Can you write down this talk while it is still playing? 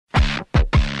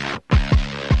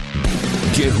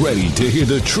Get ready to hear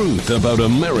the truth about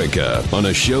America on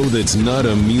a show that's not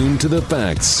immune to the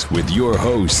facts with your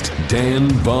host, Dan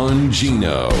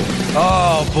Bongino.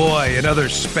 Oh, boy, another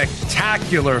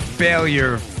spectacular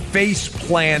failure face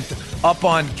plant up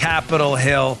on Capitol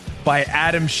Hill by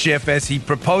Adam Schiff as he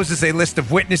proposes a list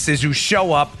of witnesses who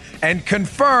show up and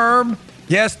confirm,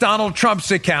 yes, Donald Trump's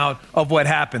account of what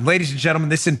happened. Ladies and gentlemen,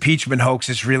 this impeachment hoax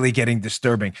is really getting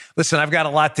disturbing. Listen, I've got a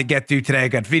lot to get through today. I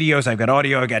got videos, I've got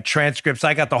audio, I got transcripts,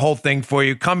 I got the whole thing for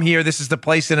you. Come here. This is the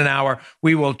place in an hour.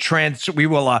 We will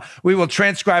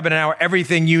transcribe in an hour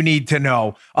everything you need to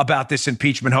know about this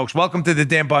impeachment hoax. Welcome to the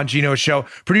Dan Bongino Show.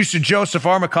 Producer Joseph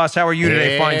Armacost, how are you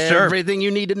today, fine sir? Everything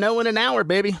you need to know in an hour,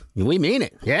 baby. We mean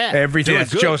it. Yeah. Everything.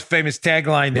 That's Joe's famous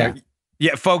tagline there.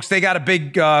 Yeah, folks, they got a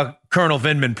big Colonel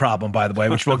Vindman problem, by the way,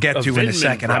 which we'll get to in a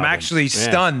second. Problem. I'm actually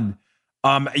stunned.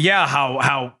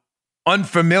 How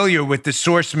unfamiliar with the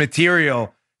source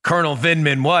material Colonel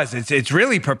Vindman was. It's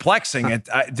really perplexing.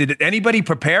 Did anybody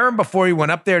prepare him before he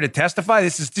went up there to testify?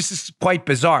 This is quite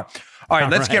bizarre. All right,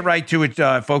 let's get right to it,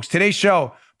 folks. Today's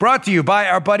show brought to you by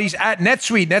our buddies at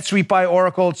NetSuite. NetSuite by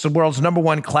Oracle. It's the world's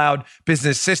 #1 cloud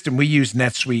business system. We use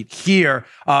NetSuite here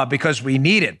because we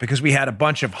need it, because we had a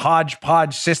bunch of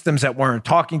hodgepodge systems that weren't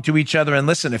talking to each other. And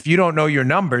listen, if you don't know your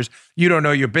numbers, you don't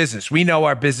know your business. We know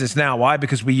our business now. Why?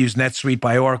 Because we use NetSuite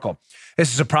by Oracle.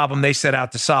 This is a problem they set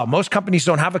out to solve. Most companies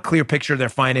don't have a clear picture of their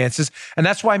finances, and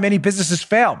that's why many businesses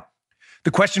fail. The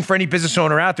question for any business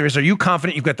owner out there is, are you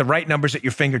confident you've got the right numbers at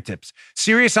your fingertips?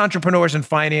 Serious entrepreneurs and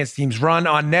finance teams run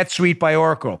on NetSuite by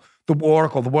Oracle, the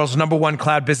world's #1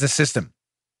 cloud business system.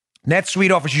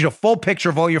 NetSuite offers you a full picture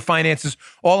of all your finances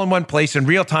all in one place in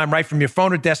real time, right from your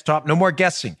phone or desktop. No more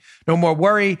guessing, no more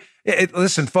worry.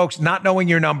 Listen, folks, not knowing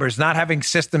your numbers, not having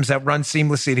systems that run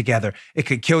seamlessly together, it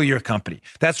could kill your company.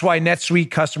 That's why NetSuite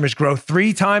customers grow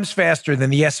 3 times faster than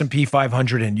the S&P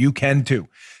 500, and you can too.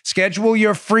 Schedule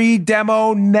your free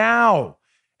demo now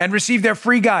and receive their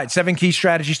free guide, 7 key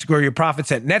strategies to grow your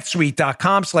profits at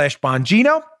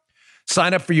netsuite.com/Bongino.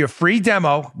 Sign up for your free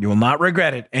demo. You will not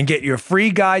regret it. And get your free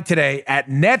guide today at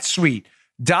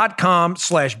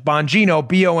netsuite.com/Bongino,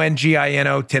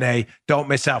 Bongino today. Don't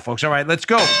miss out, folks. All right, let's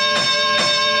go.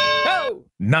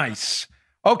 Nice.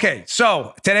 Okay,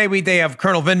 so today they have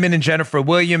Colonel Vindman and Jennifer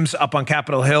Williams up on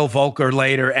Capitol Hill, Volker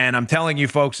later, and I'm telling you,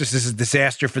 folks, this is a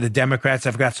disaster for the Democrats.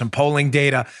 I've got some polling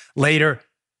data later.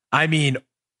 I mean,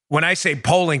 when I say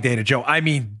polling data, Joe, I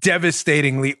mean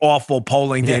devastatingly awful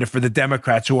polling data for the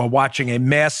Democrats, who are watching a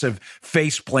massive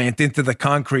faceplant into the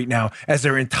concrete now as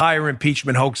their entire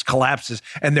impeachment hoax collapses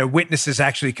and their witnesses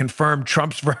actually confirm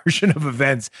Trump's version of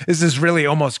events. This is really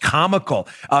almost comical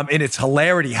in its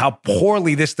hilarity, how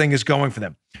poorly this thing is going for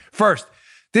them. First,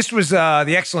 this was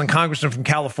the excellent congressman from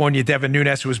California, Devin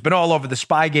Nunes, who has been all over the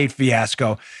Spygate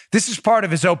fiasco. This is part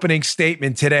of his opening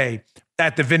statement today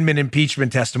at the Vindman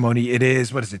impeachment testimony. It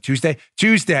is, what is it, Tuesday?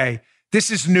 Tuesday. This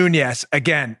is Nunes.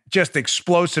 Again, just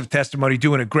explosive testimony,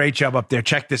 doing a great job up there.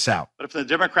 Check this out. But if the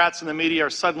Democrats and the media are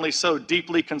suddenly so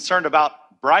deeply concerned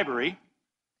about bribery,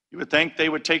 you would think they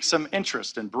would take some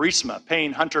interest in Burisma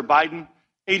paying Hunter Biden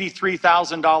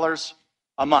 $83,000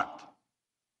 a month.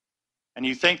 And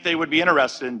you think they would be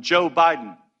interested in Joe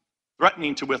Biden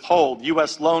threatening to withhold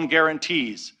U.S. loan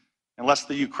guarantees unless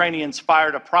the Ukrainians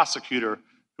fired a prosecutor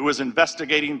who was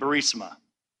investigating Burisma.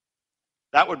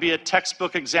 That would be a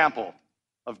textbook example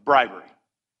of bribery.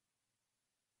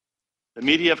 The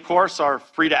media, of course, are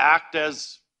free to act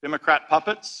as Democrat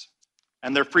puppets,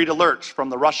 and they're free to lurch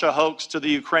from the Russia hoax to the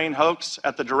Ukraine hoax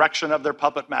at the direction of their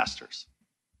puppet masters.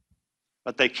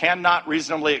 But they cannot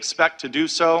reasonably expect to do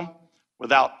so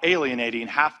without alienating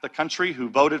half the country who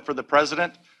voted for the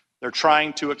president they're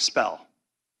trying to expel.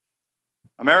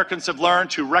 Americans have learned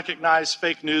to recognize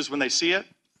fake news when they see it,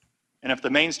 and if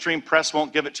the mainstream press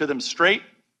won't give it to them straight,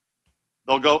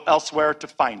 they'll go elsewhere to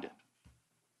find it,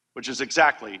 which is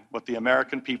exactly what the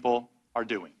American people are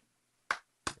doing.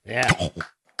 Yeah.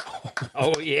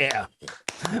 Oh, yeah.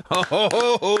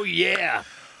 Oh, yeah.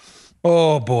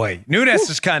 Oh, boy. Nunes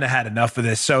has kind of had enough of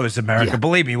this. So has America. Yeah.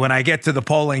 Believe me, when I get to the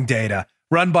polling data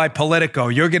run by Politico,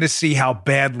 you're going to see how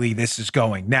badly this is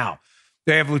going. Now,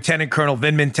 they have Lieutenant Colonel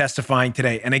Vindman testifying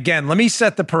today. And again, let me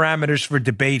set the parameters for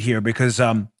debate here, because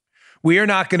we are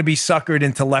not going to be suckered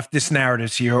into leftist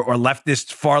narratives here or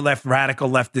leftist, far left, radical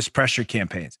leftist pressure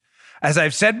campaigns. As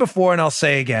I've said before, and I'll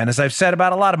say again, as I've said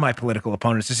about a lot of my political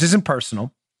opponents, this isn't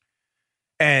personal.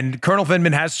 And Colonel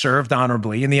Vindman has served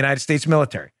honorably in the United States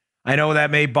military. I know that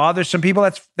may bother some people.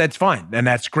 That's fine. And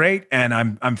that's great. And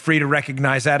I'm free to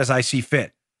recognize that as I see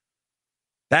fit.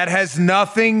 That has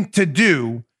nothing to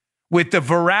do with the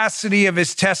veracity of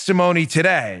his testimony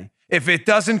today if it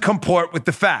doesn't comport with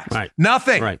the facts. Right.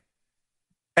 Nothing. Right.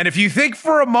 And if you think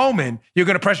for a moment you're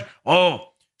going to pressure,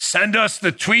 send us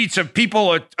the tweets of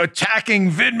people attacking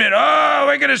Vindman. Oh,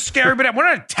 we're going to scare everybody. We're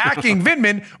not attacking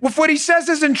Vindman. If what he says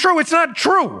isn't true, it's not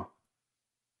true.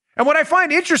 And what I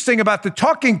find interesting about the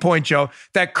talking point, Joe,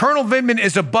 that Colonel Vindman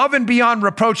is above and beyond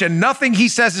reproach and nothing he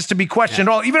says is to be questioned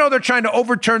at all, even though they're trying to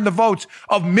overturn the votes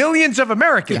of millions of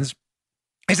Americans,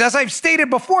 is, as I've stated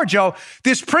before, Joe,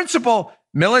 this principle,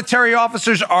 military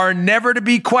officers are never to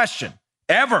be questioned,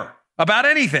 ever, about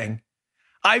anything.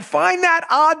 I find that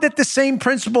odd that the same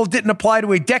principle didn't apply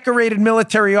to a decorated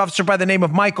military officer by the name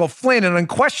of Michael Flynn, an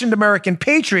unquestioned American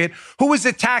patriot who was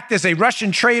attacked as a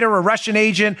Russian traitor, a Russian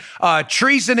agent,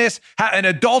 treasonous, an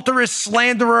adulterous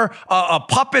slanderer, a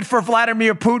puppet for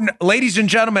Vladimir Putin. Ladies and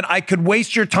gentlemen, I could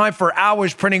waste your time for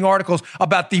hours printing articles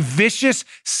about the vicious,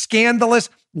 scandalous,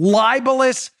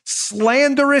 libelous,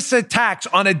 slanderous attacks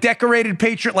on a decorated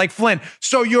patriot like Flynn.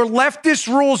 So your leftist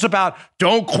rules about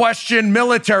don't question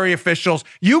military officials,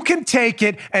 you can take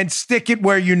it and stick it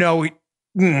where you know.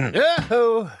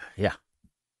 Yeah.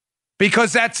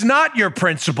 Because that's not your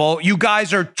principle. You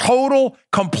guys are total,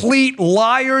 complete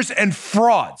liars and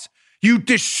frauds. You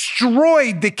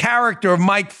destroyed the character of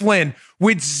Mike Flynn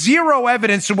with zero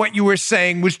evidence of what you were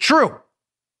saying was true.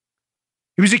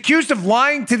 He was accused of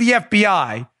lying to the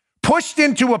FBI, pushed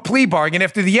into a plea bargain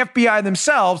after the FBI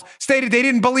themselves stated they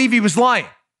didn't believe he was lying.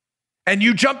 And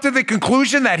you jumped to the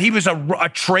conclusion that he was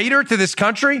a traitor to this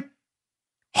country?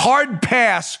 Hard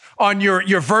pass on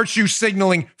your virtue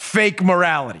signaling fake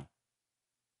morality.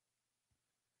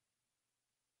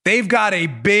 They've got a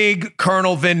big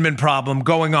Colonel Vindman problem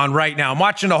going on right now. I'm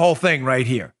watching the whole thing right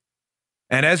here.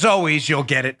 And as always, you'll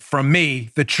get it from me,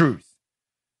 the truth.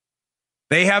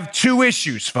 They have two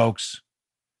issues, folks.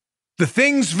 The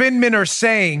things Vindman are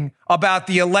saying about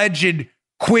the alleged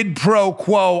quid pro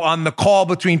quo on the call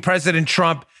between President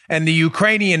Trump and the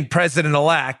Ukrainian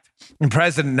president-elect and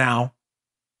president now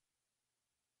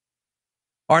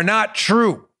are not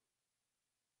true.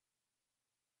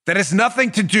 That has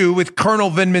nothing to do with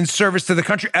Colonel Vindman's service to the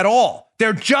country at all.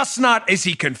 They're just not. Is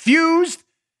he confused?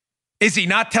 Is he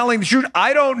not telling the truth?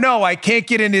 I don't know. I can't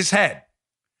get in his head.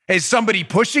 Is somebody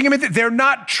pushing him? They're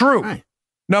not true, right.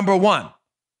 Number one.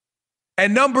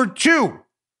 And number two,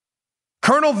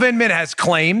 Colonel Vindman has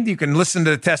claimed, you can listen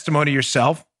to the testimony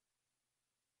yourself,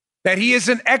 that he is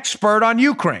an expert on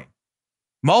Ukraine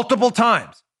multiple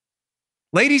times.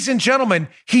 Ladies and gentlemen,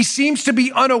 he seems to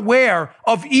be unaware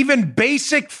of even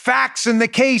basic facts in the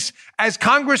case, as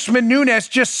Congressman Nunes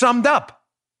just summed up.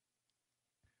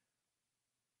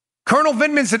 Colonel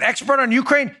Vindman's an expert on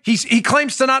Ukraine. He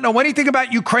claims to not know anything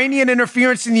about Ukrainian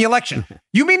interference in the election.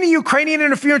 You mean the Ukrainian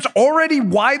interference already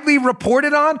widely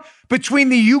reported on between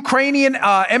the Ukrainian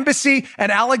embassy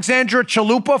and Alexandra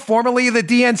Chalupa, formerly of the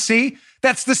DNC?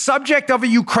 That's the subject of a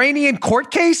Ukrainian court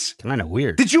case? Kind of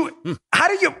weird. How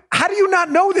do you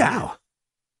not know that? Wow.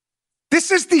 This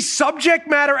is the subject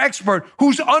matter expert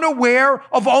who's unaware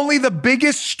of only the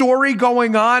biggest story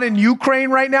going on in Ukraine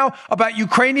right now about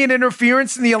Ukrainian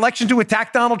interference in the election to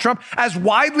attack Donald Trump, as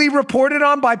widely reported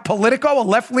on by Politico, a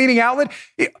left-leaning outlet.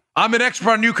 I'm an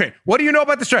expert on Ukraine. What do you know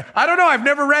about this story? I don't know. I've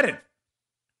never read it.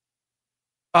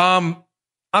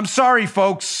 I'm sorry,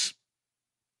 folks.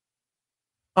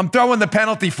 I'm throwing the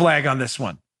penalty flag on this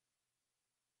one.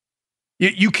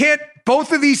 You can't,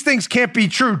 both of these things can't be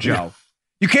true, Joe.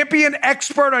 You can't be an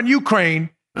expert on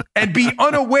Ukraine and be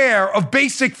unaware of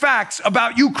basic facts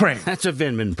about Ukraine. That's a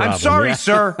Vindman problem. I'm sorry,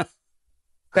 sir.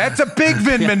 That's a big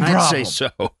Vindman problem. I'd say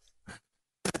so.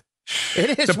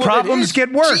 It is. The problems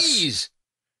get worse. Jeez.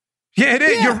 Yeah, it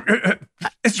is. Yeah.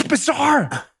 It's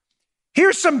bizarre.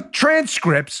 Here's some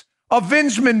transcripts of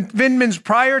Vindman's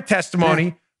prior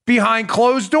testimony behind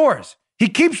closed doors. He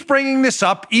keeps bringing this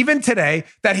up, even today,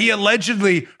 that he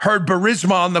allegedly heard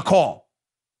Burisma on the call.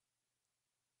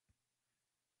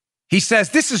 He says,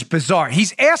 this is bizarre.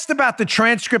 He's asked about the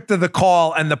transcript of the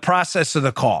call and the process of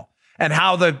the call and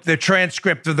how the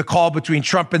transcript of the call between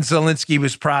Trump and Zelensky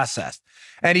was processed.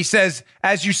 And he says,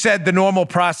 as you said, the normal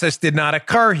process did not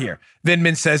occur here.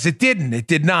 Vindman says it didn't. It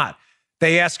did not.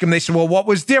 They ask him, they said, well, what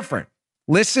was different?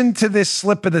 Listen to this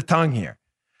slip of the tongue here.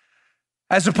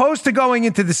 As opposed to going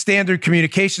into the standard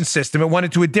communication system, it went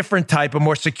into a different type, a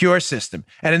more secure system.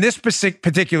 And in this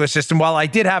particular system, while I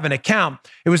did have an account,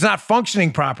 it was not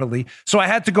functioning properly. So I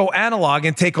had to go analog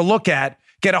and take a look at,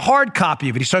 get a hard copy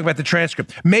of it. He's talking about the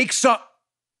transcript.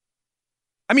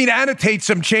 Annotate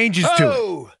some changes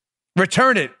to it.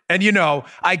 Return it. And,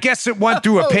 I guess it went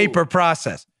through a paper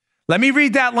process. Let me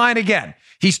read that line again.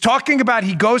 He's talking about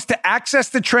he goes to access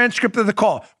the transcript of the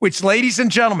call, which, ladies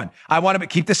and gentlemen, I want to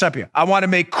keep this up here. I want to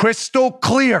make crystal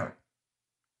clear.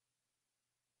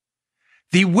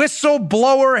 The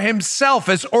whistleblower himself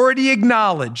has already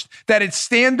acknowledged that it's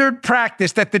standard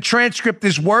practice that the transcript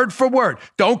is word for word.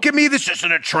 Don't give me this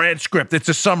isn't a transcript. It's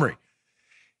a summary.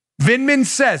 Vindman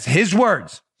says, his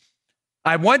words,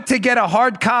 I want to get a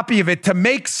hard copy of it to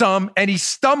make some, and he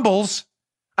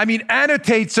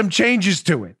annotates some changes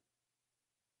to it.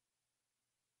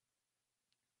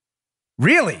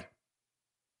 Really?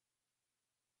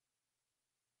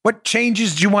 What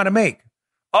changes do you want to make?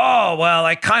 Oh, well,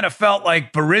 I kind of felt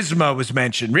like Burisma was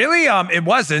mentioned. Really? It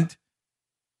wasn't.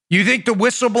 You think the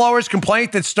whistleblower's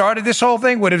complaint that started this whole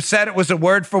thing would have said it was a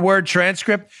word-for-word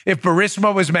transcript if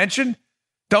Burisma was mentioned?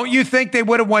 Don't you think they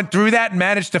would have went through that and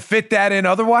managed to fit that in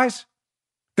otherwise?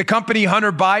 The company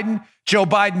Hunter Biden, Joe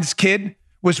Biden's kid,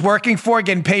 was working for,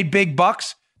 getting paid big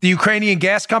bucks, the Ukrainian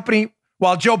gas company,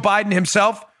 while Joe Biden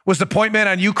himself was the point man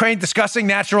on Ukraine discussing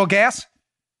natural gas?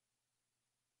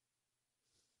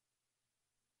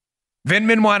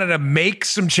 Vindman wanted to make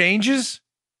some changes?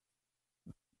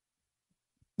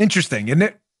 Interesting, isn't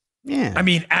it? Yeah. I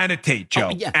mean, annotate, Joe.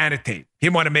 Annotate. He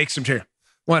wanted to make some changes.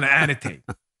 Want to annotate.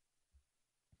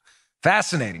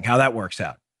 Fascinating how that works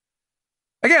out.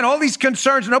 Again, all these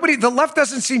concerns, the left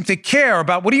doesn't seem to care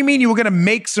about, what do you mean you were going to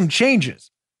make some changes?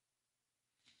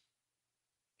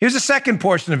 Here's the second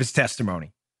portion of his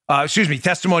testimony.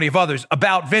 Testimony of others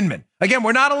about Vindman. Again,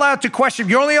 we're not allowed to question,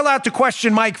 you're only allowed to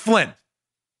question Mike Flynn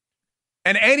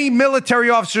and any military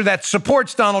officer that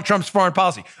supports Donald Trump's foreign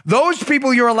policy. Those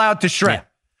people you're allowed to shred. Yeah.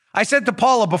 I said to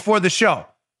Paula before the show,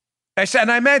 I said,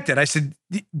 and I meant it. I said,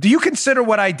 do you consider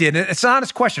what I did? And it's an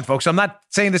honest question, folks. I'm not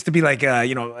saying this to be like,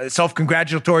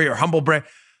 self-congratulatory or humble brag,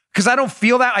 because I don't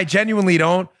feel that. I genuinely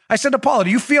don't. I said to Paula, do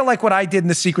you feel like what I did in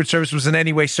the Secret Service was in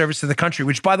any way service to the country?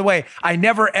 Which, by the way, I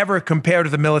never, ever compare to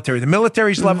the military. The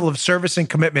military's level of service and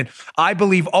commitment, I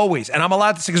believe always, and I'm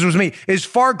allowed to say because it was me, is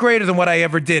far greater than what I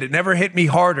ever did. It never hit me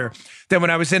harder than when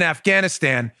I was in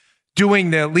Afghanistan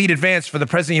doing the lead advance for the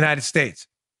President of the United States.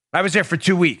 I was there for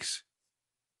 2 weeks.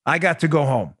 I got to go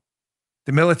home.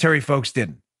 The military folks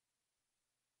didn't.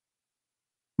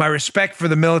 My respect for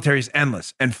the military is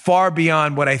endless and far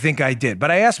beyond what I think I did. But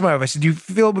I asked my wife, I said, do you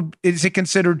feel, is it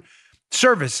considered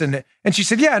service? And she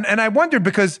said, yeah. And I wondered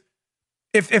because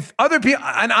if other people,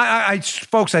 and I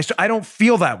don't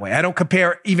feel that way. I don't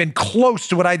compare even close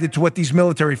to what I did to what these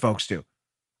military folks do.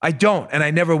 I don't, and I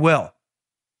never will.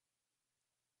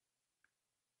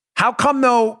 How come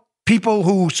though people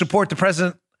who support the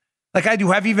president like I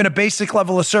do have even a basic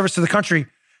level of service to the country?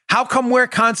 How come we're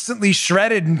constantly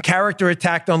shredded and character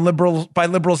attacked on by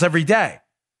liberals every day?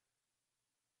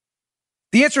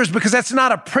 The answer is because that's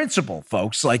not a principle,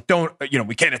 folks. Like,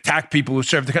 we can't attack people who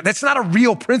serve the country. That's not a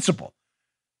real principle.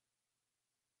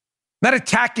 Not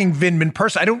attacking Vindman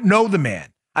personally. I don't know the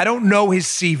man. I don't know his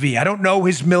CV. I don't know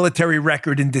his military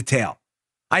record in detail.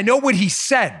 I know what he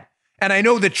said, and I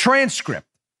know the transcript.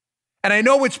 And I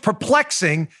know it's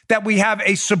perplexing that we have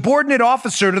a subordinate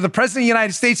officer to the President of the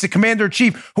United States, the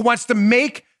Commander-in-Chief, who wants to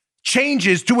make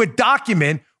changes to a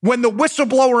document when the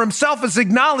whistleblower himself has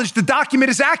acknowledged the document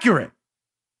is accurate.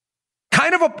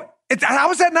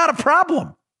 How is that not a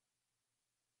problem?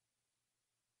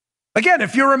 Again,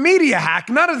 if you're a media hack,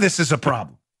 none of this is a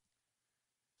problem.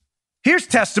 Here's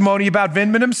testimony about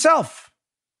Vindman himself,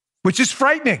 which is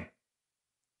frightening.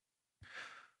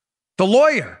 The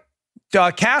lawyer,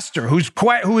 Castor,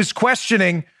 who is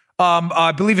questioning,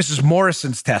 I believe this is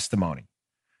Morrison's testimony.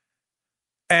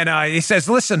 And he says,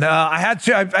 listen, I've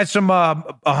had some,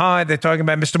 they're talking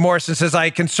about Mr. Morrison says, I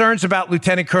had concerns about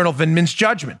Lieutenant Colonel Vindman's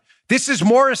judgment. This is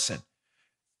Morrison.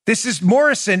 This is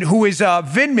Morrison, who is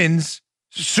Vindman's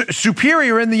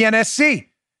superior in the NSC,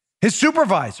 his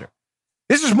supervisor.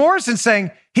 This is Morrison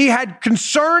saying he had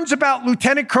concerns about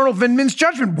Lieutenant Colonel Vindman's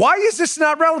judgment. Why is this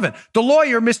not relevant? The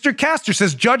lawyer, Mr. Castor,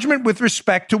 says judgment with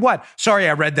respect to what? Sorry,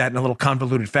 I read that in a little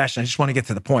convoluted fashion. I just want to get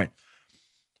to the point.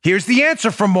 Here's the answer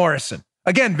from Morrison.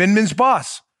 Again, Vindman's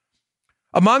boss.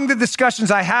 Among the discussions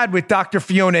I had with Dr.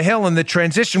 Fiona Hill in the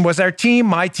transition was our team,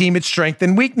 my team, its strengths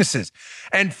and weaknesses.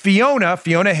 And Fiona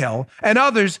Hill, and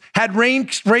others had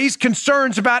raised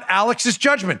concerns about Alex's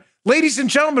judgment. Ladies and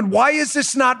gentlemen, why is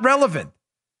this not relevant?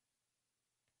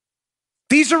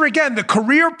 These are, again, the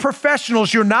career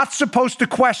professionals you're not supposed to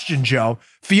question, Joe.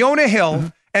 Fiona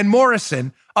Hill and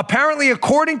Morrison, apparently,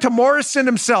 according to Morrison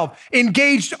himself,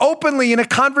 engaged openly in a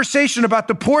conversation about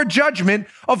the poor judgment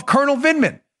of Colonel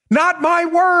Vindman. Not my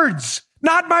words,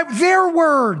 their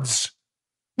words.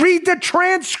 Read the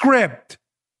transcript.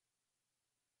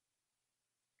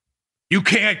 You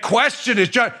can't question his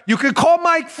judgment. You can call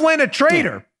Mike Flynn a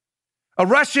traitor, a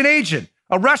Russian agent,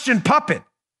 a Russian puppet,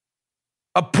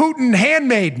 a Putin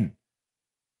handmaiden.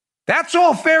 That's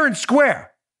all fair and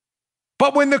square.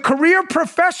 But when the career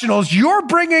professionals you're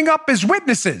bringing up as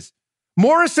witnesses,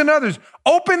 Morris and others,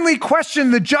 openly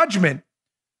question the judgment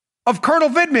of Colonel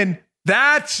Vindman,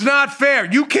 that's not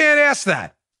fair. You can't ask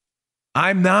that.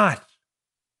 I'm not.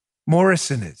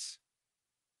 Morrison is.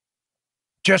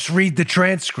 Just read the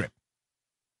transcript.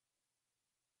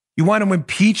 You want to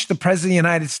impeach the President of the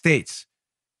United States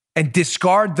and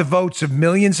discard the votes of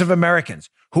millions of Americans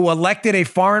who elected a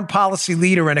foreign policy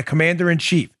leader and a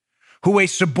commander-in-chief, who a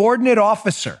subordinate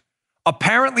officer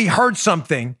apparently heard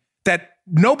something that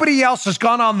nobody else has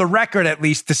gone on the record, at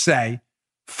least, to say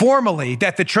formally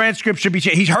that the transcript should be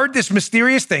changed. He's heard this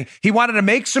mysterious thing. He wanted to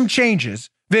make some changes,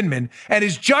 Vindman, and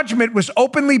his judgment was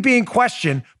openly being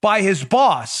questioned by his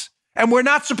boss. And we're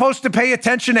not supposed to pay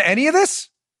attention to any of this?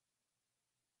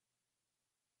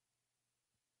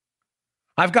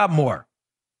 I've got more,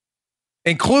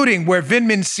 including where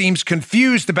Vindman seems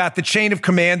confused about the chain of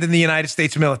command in the United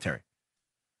States military.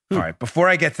 All right, before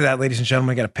I get to that, ladies and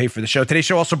gentlemen, I got to pay for the show. Today's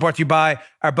show also brought to you by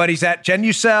our buddies at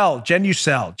Genucel.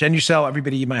 Genucel,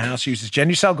 everybody in my house uses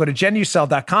Genucel. Go to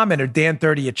Genucel.com, enter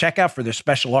Dan30 at checkout for their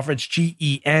special offer. It's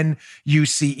Genucel.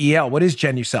 What is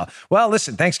Genucel? Well,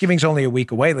 listen, Thanksgiving's only a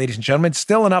week away, ladies and gentlemen.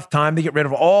 Still enough time to get rid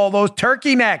of all those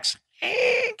turkey necks.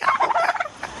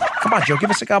 Come on, Joe, give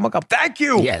us a gobble. Thank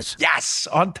you. Yes,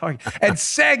 on target. And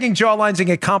sagging jawlines and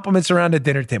get compliments around the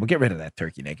dinner table. Get rid of that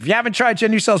turkey neck. If you haven't tried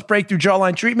Genucel's breakthrough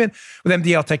jawline treatment with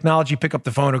MDL technology, pick up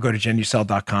the phone or go to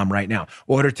Genucel.com right now.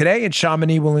 Order today, and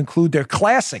Chamonix will include their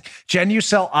classic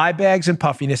Genucel eye bags and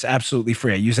puffiness absolutely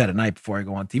free. I use that at night before I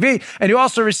go on TV. And you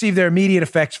also receive their immediate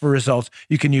effects for results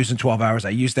you can use in 12 hours. I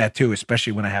use that too,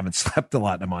 especially when I haven't slept a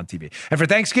lot and I'm on TV. And for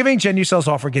Thanksgiving, Genucel's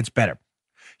offer gets better.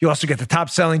 You also get the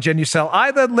top-selling Genucel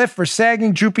eyelid lift for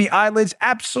sagging, droopy eyelids,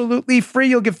 absolutely free.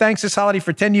 You'll give thanks this holiday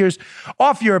for 10 years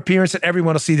off your appearance, and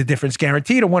everyone will see the difference,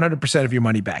 guaranteed, or 100% of your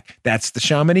money back. That's the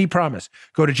Chamonix promise.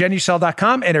 Go to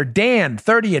Genucel.com, enter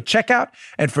Dan30 at checkout,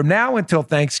 and from now until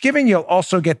Thanksgiving, you'll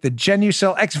also get the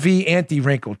Genucel XV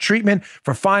anti-wrinkle treatment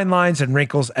for fine lines and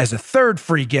wrinkles as a third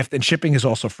free gift, and shipping is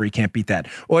also free. Can't beat that.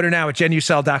 Order now at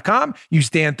Genucel.com. Use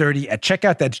Dan30 at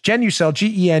checkout. That's Genucel,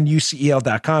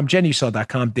 Genucel.com,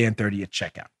 Genucel.com. Dan30 at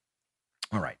checkout.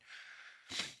 All right.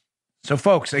 So,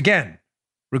 folks, again,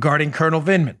 regarding Colonel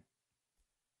Vindman,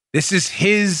 this is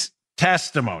his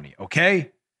testimony,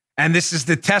 okay? And this is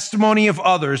the testimony of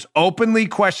others openly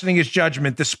questioning his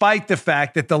judgment, despite the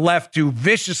fact that the left, who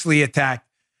viciously attacked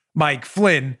Mike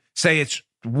Flynn, say it's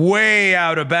way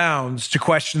out of bounds to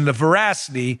question the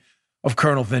veracity of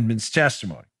Colonel Vindman's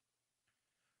testimony.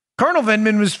 Colonel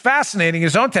Vindman was fascinating in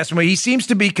his own testimony. He seems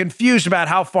to be confused about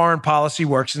how foreign policy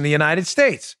works in the United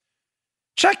States.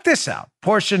 Check this out,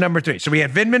 portion number 3. So we had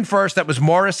Vindman first. That was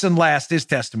Morrison last, his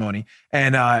testimony.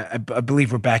 And I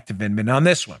believe we're back to Vindman on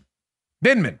this one.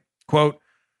 Vindman, quote,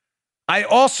 I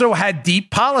also had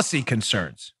deep policy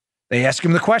concerns. They ask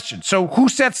him the question, so who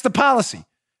sets the policy?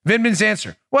 Vindman's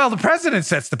answer, well, the president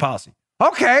sets the policy.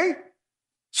 Okay,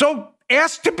 so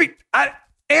ask to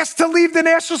leave the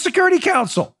National Security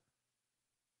Council.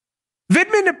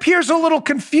 Vindman appears a little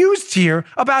confused here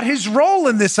about his role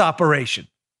in this operation.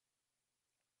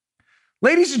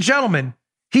 Ladies and gentlemen,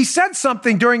 he said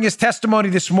something during his testimony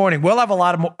this morning. We'll have a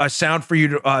lot of sound for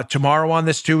you tomorrow on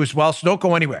this too as well, so don't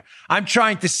go anywhere. I'm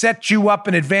trying to set you up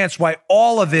in advance why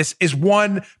all of this is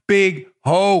one big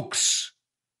hoax.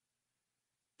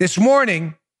 This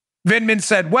morning, Vindman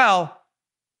said, well,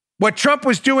 what Trump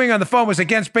was doing on the phone was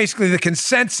against basically the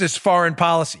consensus foreign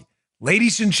policy.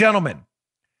 Ladies and gentlemen,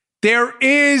 there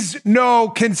is no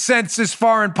consensus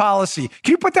foreign policy.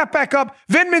 Can you put that back up?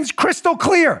 Vindman's crystal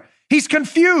clear. He's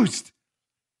confused.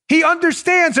 He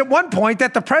understands at one point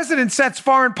that the president sets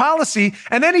foreign policy,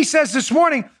 and then he says this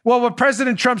morning, well, what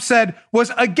President Trump said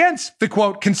was against the,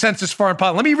 quote, consensus foreign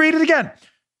policy. Let me read it again.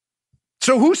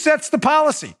 So who sets the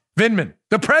policy? Vindman.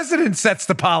 The president sets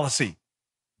the policy.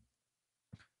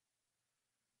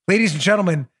 Ladies and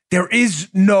gentlemen, there is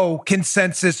no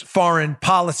consensus foreign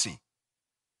policy.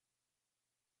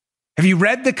 Have you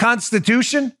read the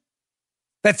Constitution?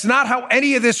 That's not how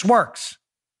any of this works.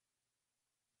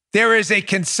 There is a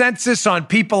consensus on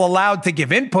people allowed to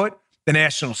give input, the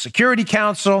National Security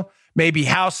Council, maybe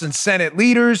House and Senate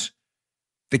leaders,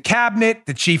 the cabinet,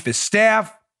 the chief of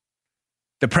staff,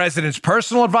 the president's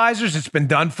personal advisors. It's been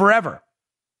done forever.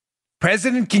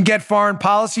 President can get foreign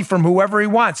policy from whoever he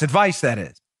wants, advice that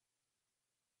is.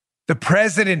 The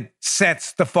president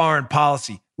sets the foreign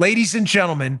policy. Ladies and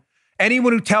gentlemen,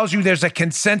 Anyone who tells you there's a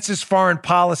consensus foreign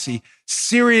policy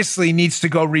seriously needs to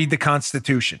go read the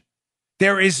Constitution.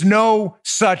 There is no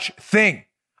such thing.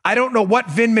 I don't know what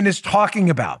Vindman is talking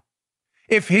about.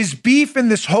 If his beef in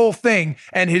this whole thing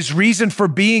and his reason for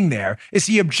being there is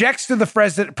he objects to the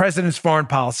president's foreign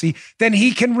policy, then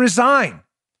he can resign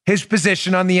his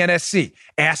position on the NSC,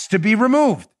 ask to be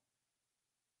removed.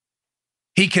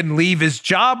 He can leave his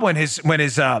job when his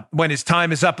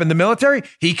time is up in the military.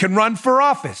 He can run for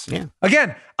office. Yeah.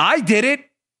 Again, I did it.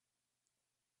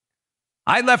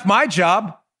 I left my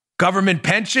job. Government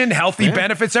pension, healthy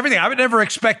benefits, everything. I would never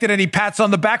expected any pats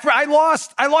on the back. I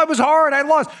lost. It was hard. I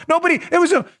lost.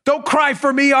 Don't cry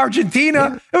for me,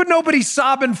 Argentina. There was nobody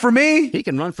sobbing for me. He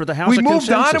can run for the House We of moved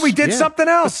Consensus. on and we did something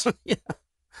else. Yeah.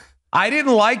 I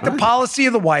didn't like the policy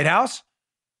of the White House.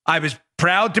 I was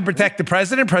proud to protect the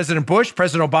president, President Bush,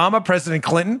 President Obama, President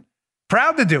Clinton.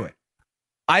 Proud to do it.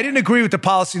 I didn't agree with the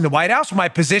policy in the White House. My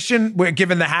position,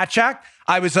 given the Hatch Act,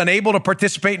 I was unable to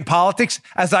participate in politics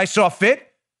as I saw fit.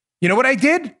 You know what I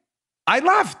did? I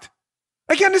left.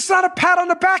 Again, it's not a pat on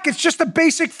the back. It's just a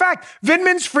basic fact.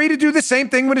 Vindman's free to do the same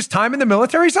thing when his time in the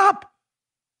military's up.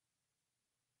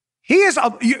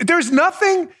 There's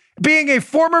nothing being a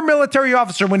former military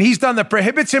officer when he's done that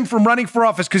prohibits him from running for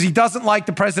office because he doesn't like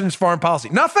the president's foreign policy.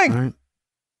 Nothing. Right.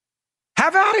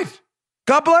 Have at it.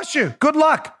 God bless you. Good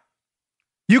luck.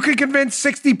 You can convince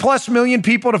 60 plus million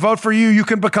people to vote for you. You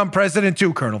can become president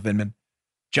too, Colonel Vindman.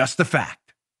 Just a fact.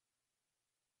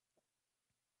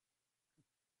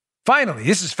 Finally,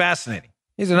 this is fascinating.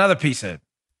 Here's another piece of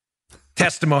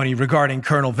testimony regarding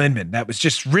Colonel Vindman that was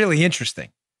just really interesting.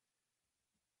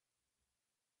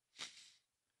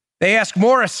 They asked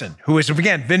Morrison, who is,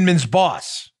 again, Vindman's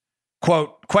boss,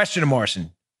 quote, question to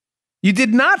Morrison, you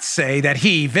did not say that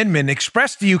he, Vindman,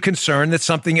 expressed to you concern that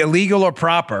something illegal or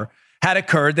proper had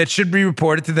occurred that should be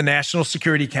reported to the National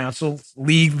Security Council's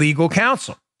legal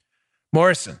counsel.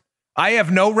 Morrison, I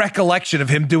have no recollection of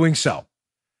him doing so.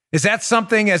 Is that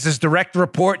something, as his direct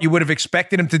report, you would have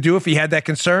expected him to do if he had that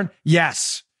concern?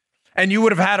 Yes. And you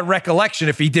would have had a recollection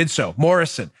if he did so.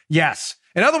 Morrison, yes.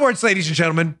 In other words, ladies and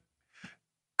gentlemen,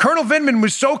 Colonel Vindman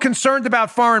was so concerned about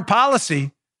foreign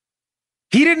policy,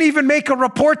 he didn't even make a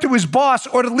report to his boss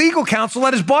or the legal counsel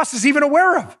that his boss is even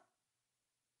aware of.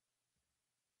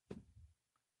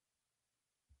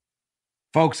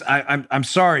 Folks, I'm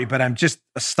sorry, but I'm just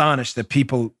astonished that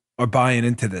people are buying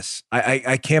into this.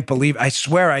 I can't believe. I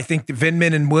swear, I think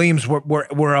Vindman and Williams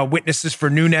were witnesses for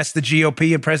Nunes, the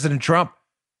GOP, and President Trump.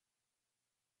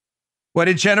 What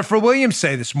did Jennifer Williams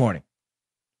say this morning?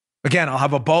 Again, I'll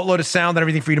have a boatload of sound and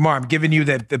everything for you tomorrow. I'm giving you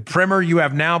the primer you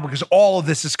have now because all of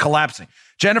this is collapsing.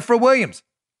 Jennifer Williams,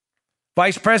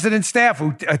 Vice President staff,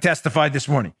 who testified this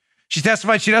morning. She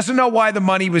testified she doesn't know why the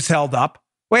money was held up.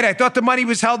 Wait, I thought the money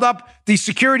was held up, the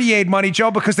security aid money,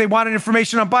 Joe, because they wanted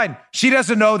information on Biden. She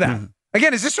doesn't know that.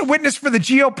 Again, is this a witness for the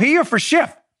GOP or for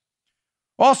Schiff?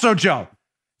 Also, Joe,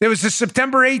 there was a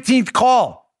September 18th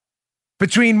call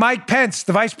between Mike Pence,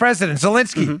 the vice president,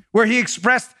 Zelensky, where he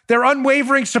expressed their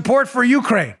unwavering support for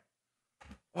Ukraine.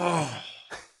 Oh,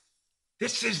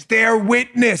 this is their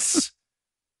witness.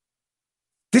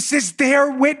 This is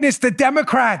their witness, the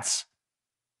Democrats.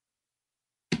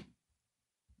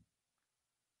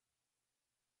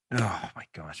 Oh my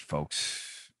gosh,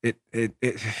 folks.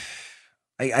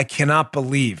 I cannot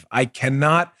believe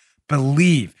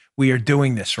we are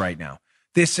doing this right now.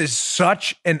 This is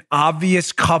such an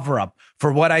obvious cover-up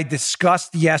for what I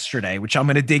discussed yesterday, which I'm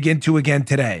going to dig into again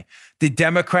today. The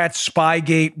Democrat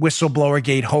Spygate,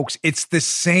 Whistleblowergate hoax. It's the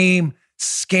same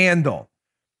scandal.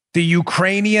 The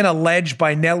Ukrainian alleged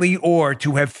by Nellie Orr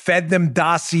to have fed them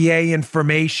dossier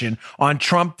information on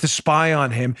Trump to spy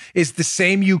on him is the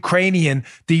same Ukrainian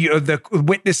the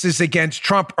witnesses against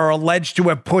Trump are alleged to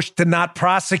have pushed to not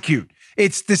prosecute.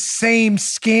 It's the same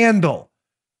scandal.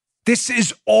 This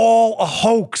is all a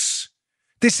hoax.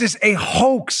 This is a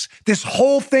hoax. This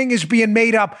whole thing is being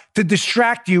made up to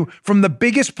distract you from the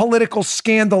biggest political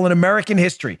scandal in American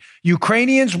history.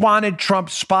 Ukrainians wanted Trump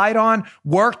spied on,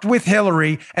 worked with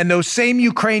Hillary, and those same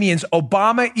Ukrainians,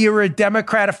 Obama-era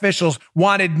Democrat officials,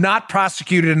 wanted not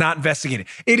prosecuted and not investigated.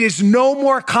 It is no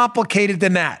more complicated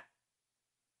than that.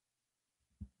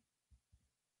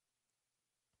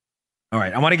 All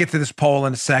right, I want to get to this poll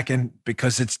in a second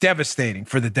because it's devastating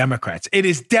for the Democrats. It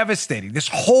is devastating. This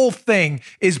whole thing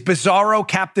is bizarro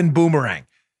Captain Boomerang.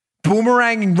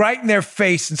 boomeranging right in their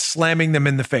face and slamming them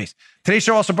in the face. Today's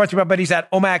show also brought to you by buddies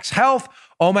at Omax Health.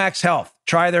 Omax Health.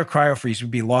 Try their CryoFreeze.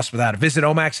 You'd be lost without it. Visit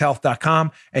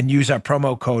omaxhealth.com and use our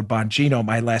promo code Bongino,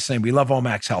 my last name. We love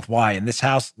Omax Health. Why? In this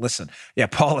house, listen. Yeah,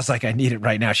 Paula's like, I need it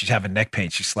right now. She's having neck pain.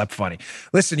 She slept funny.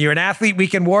 Listen, you're an athlete,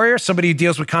 weekend warrior, somebody who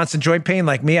deals with constant joint pain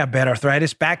like me. I have bad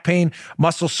arthritis, back pain,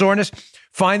 muscle soreness.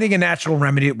 Finding a natural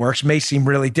remedy that works may seem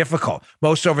really difficult.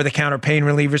 Most over-the-counter pain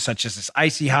relievers, such as this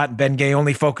Icy Hot and Bengay,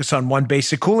 only focus on one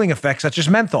basic cooling effect, such as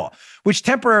menthol, which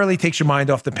temporarily takes your mind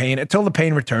off the pain until the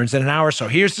pain returns in an hour or so.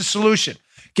 Here's the solution.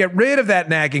 Get rid of that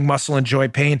nagging muscle and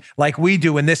joint pain like we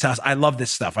do in this house. I love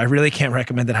this stuff. I really can't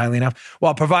recommend it highly enough,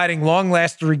 while providing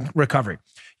long-lasting recovery.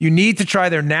 You need to try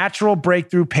their natural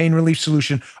breakthrough pain relief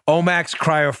solution, Omax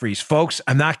CryoFreeze. Folks,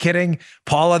 I'm not kidding.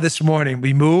 Paula, this morning,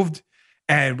 we moved,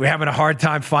 and we're having a hard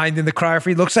time finding the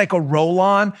CryoFreeze. Looks like a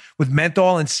roll-on with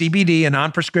menthol and CBD, a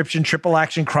non-prescription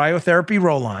triple-action cryotherapy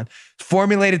roll-on,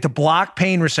 formulated to block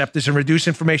pain receptors and reduce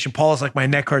inflammation. Paula's like, my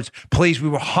neck hurts. Please, we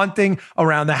were hunting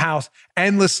around the house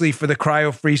endlessly for the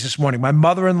CryoFreeze this morning. My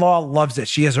mother-in-law loves it.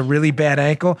 She has a really bad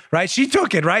ankle, right? She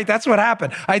took it, right? That's what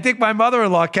happened. I think my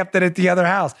mother-in-law kept it at the other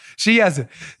house. She has it.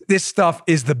 This stuff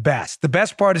is the best. The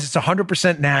best part is it's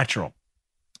 100% natural.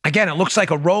 Again, it looks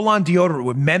like a roll-on deodorant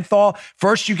with menthol.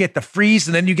 First, you get the freeze,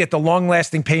 and then you get the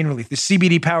long-lasting pain relief. The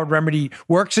CBD-powered remedy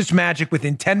works its magic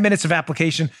within 10 minutes of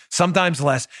application, sometimes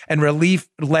less, and relief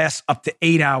lasts up to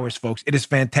 8 hours, folks. It is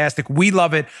fantastic. We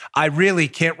love it. I really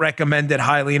can't recommend it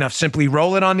highly enough. Simply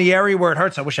roll it on the area where it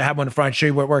hurts. I wish I had one in front and show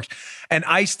you where it works. And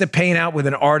ice the pain out with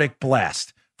an Arctic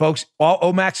blast. Folks,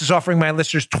 Omax is offering my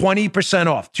listeners 20%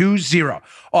 off, 20,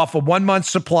 off a 1-month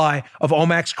supply of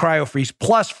Omax CryoFreeze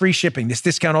plus free shipping. This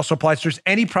discount also applies to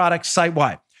any product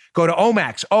site-wide. Go to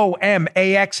Omax,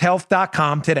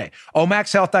 OMAXHealth.com today.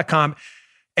 OMAXHealth.com.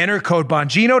 Enter code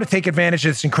Bongino to take advantage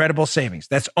of this incredible savings.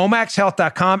 That's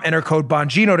OMAXHealth.com. Enter code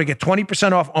Bongino to get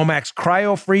 20% off Omax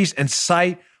CryoFreeze and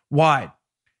site-wide.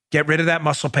 Get rid of that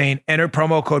muscle pain. Enter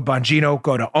promo code Bongino.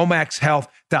 Go to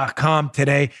omaxhealth.com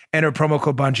today. Enter promo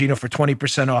code Bongino for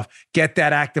 20% off. Get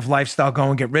that active lifestyle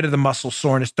going. Get rid of the muscle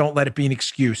soreness. Don't let it be an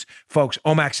excuse. Folks,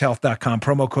 omaxhealth.com,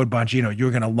 promo code Bongino.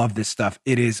 You're going to love this stuff.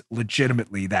 It is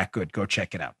legitimately that good. Go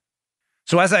check it out.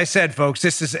 So as I said, folks,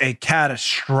 this is a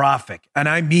catastrophic, and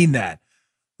I mean that.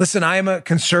 Listen, I am a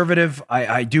conservative.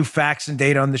 I do facts and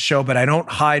data on the show, but I don't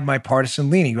hide my partisan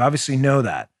leaning. You obviously know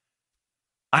that.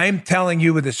 I am telling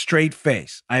you with a straight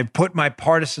face, I've put my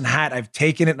partisan hat, I've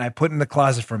taken it, and I put it in the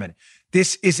closet for a minute.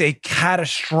 This is a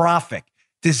catastrophic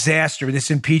disaster,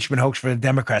 this impeachment hoax for the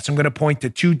Democrats. I'm going to point to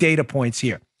 2 data points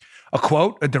here. A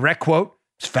quote, a direct quote,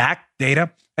 it's fact,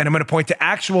 data, and I'm going to point to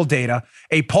actual data,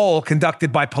 a poll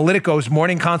conducted by Politico's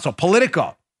Morning Consult.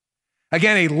 Politico,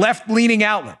 again, a left-leaning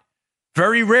outlet,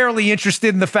 very rarely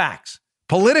interested in the facts.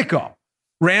 Politico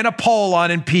ran a poll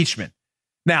on impeachment.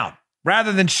 Now,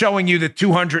 rather than showing you the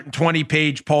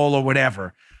 220-page poll or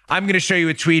whatever, I'm going to show you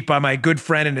a tweet by my good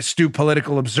friend and astute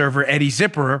political observer, Eddie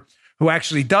Zipperer, who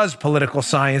actually does political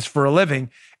science for a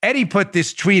living. Eddie put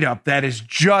this tweet up that is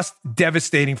just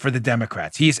devastating for the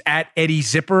Democrats. He is at Eddie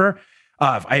Zipperer.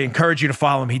 I encourage you to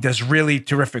follow him. He does really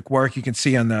terrific work. You can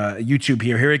see on the YouTube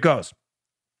here. Here it goes.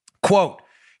 Quote,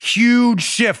 huge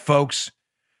shift, folks.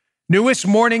 Newest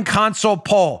Morning Consult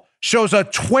poll shows a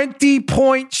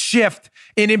 20-point shift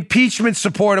in impeachment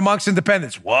support amongst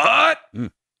independents. What?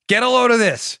 Get a load of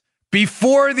this.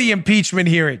 Before the impeachment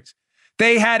hearings,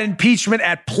 they had impeachment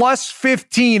at plus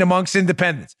 15 amongst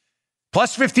independents.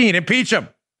 Plus 15, impeach them.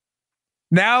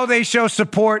 Now they show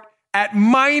support at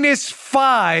minus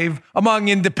 5 among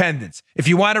independents. If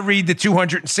you want to read the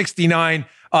 269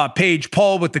 page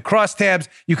poll with the crosstabs,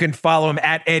 you can follow him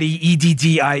at Eddie,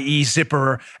 EDDIE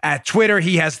Zipperer at Twitter.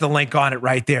 He has the link on it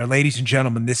right there. Ladies and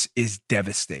gentlemen, this is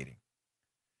devastating.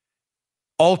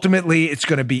 Ultimately, it's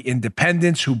going to be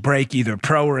independents who break either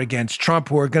pro or against Trump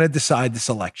who are going to decide this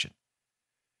election.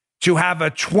 To have a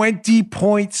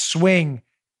 20-point swing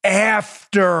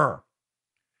after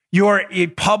your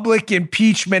public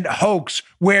impeachment hoax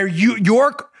where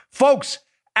your folks,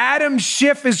 Adam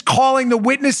Schiff is calling the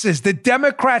witnesses. The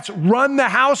Democrats run the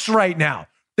House right now.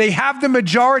 They have the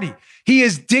majority. He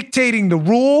is dictating the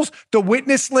rules, the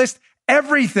witness list,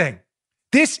 everything.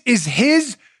 This is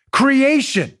his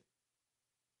creation.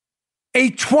 A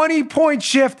 20-point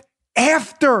shift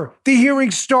after the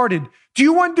hearing started. Do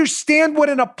you understand what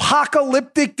an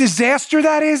apocalyptic disaster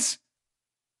that is?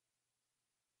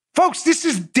 Folks, this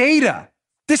is data.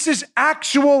 This is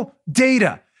actual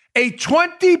data. A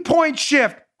 20-point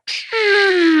shift.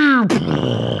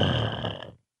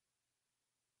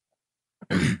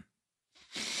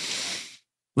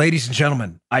 Ladies and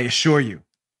gentlemen, I assure you,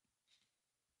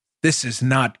 This is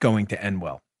not going to end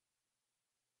well.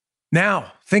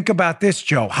 Now, think about this,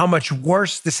 Joe, how much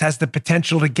worse this has the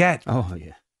potential to get. Oh,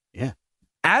 yeah. Yeah.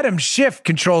 Adam Schiff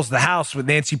controls the House with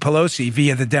Nancy Pelosi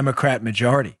via the Democrat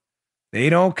majority. They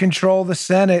don't control the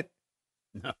Senate.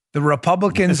 No. The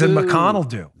Republicans and McConnell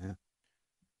do. Yeah.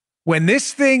 When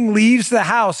this thing leaves the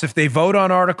House, if they vote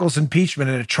on articles of impeachment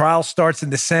and a trial starts in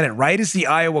the Senate, right as the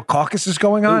Iowa caucus is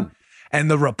going on, and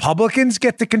the Republicans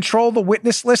get to control the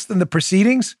witness list and the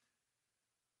proceedings,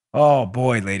 oh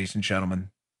boy, ladies and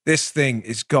gentlemen, this thing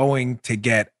is going to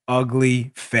get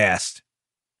ugly fast.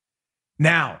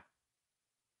 Now,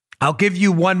 I'll give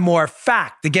you one more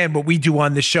fact. Again, what we do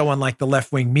on this show, unlike the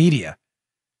left-wing media.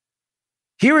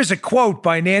 Here is a quote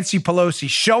by Nancy Pelosi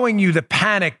showing you the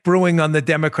panic brewing on the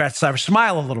Democrat side.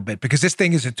 Smile a little bit because this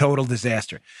thing is a total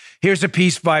disaster. Here's a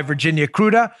piece by Virginia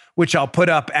Kruta, which I'll put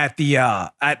up at the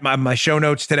at my show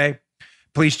notes today.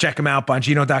 Please check them out,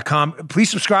 Bongino.com. Please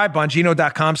subscribe,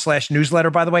 Bongino.com/newsletter,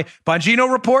 by the way.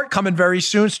 Bongino Report coming very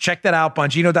soon, so check that out,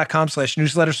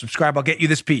 Bongino.com/newsletter. Subscribe, I'll get you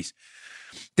this piece.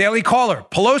 Daily Caller,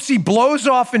 Pelosi blows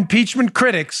off impeachment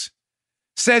critics,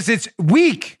 says it's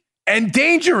weak and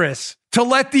dangerous to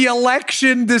let the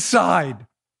election decide.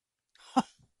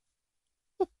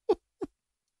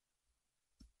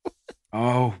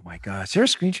 Oh, my God. Is there a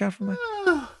screenshot from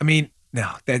that? I mean,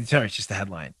 no, sorry, it's just the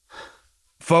headline.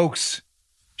 Folks,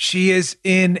 she is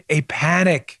in a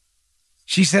panic.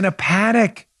 She's in a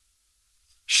panic.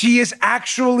 She is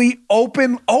actually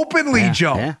openly,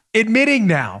 Joe, admitting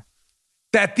now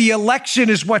that the election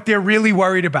is what they're really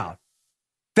worried about.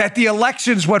 That the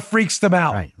election is what freaks them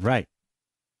out. Right.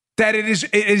 That it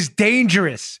is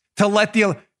dangerous to let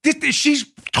she's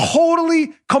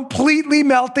totally, completely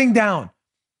melting down.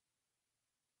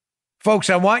 Folks,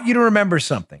 I want you to remember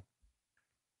something.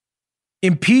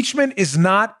 Impeachment is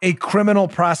not a criminal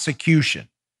prosecution.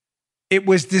 It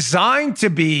was designed to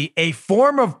be a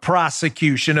form of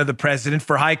prosecution of the president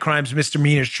for high crimes,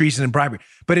 misdemeanors, treason, and bribery.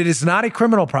 But it is not a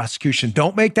criminal prosecution.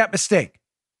 Don't make that mistake.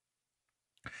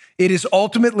 It is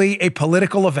ultimately a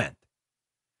political event.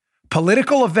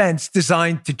 Political events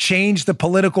designed to change the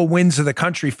political winds of the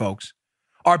country, folks,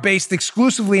 are based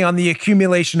exclusively on the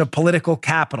accumulation of political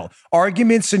capital,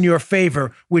 arguments in your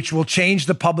favor, which will change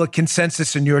the public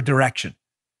consensus in your direction.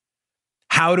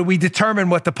 How do we determine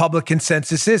what the public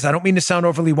consensus is? I don't mean to sound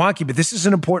overly wonky, but this is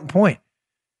an important point.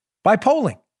 By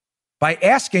polling, by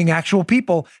asking actual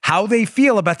people how they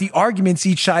feel about the arguments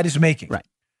each side is making. Right.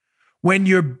 When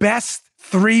your best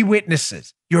three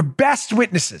witnesses, you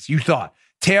thought,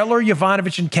 Taylor,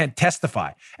 Yovanovitch, and Kent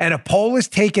testify, and a poll is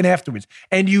taken afterwards,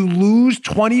 and you lose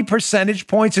 20 percentage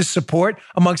points of support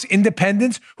amongst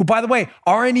independents, who, by the way,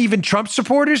 aren't even Trump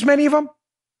supporters, many of them.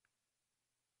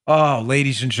 Oh,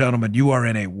 ladies and gentlemen, you are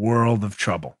in a world of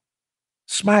trouble.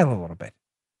 Smile a little bit.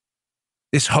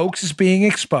 This hoax is being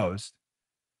exposed.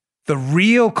 The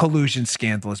real collusion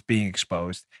scandal is being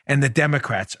exposed, and the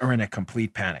Democrats are in a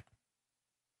complete panic.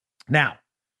 Now,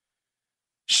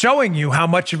 showing you how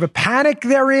much of a panic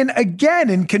they're in, again,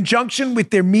 in conjunction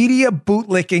with their media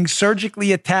bootlicking,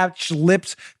 surgically attached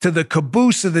lips to the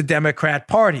caboose of the Democrat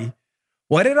Party.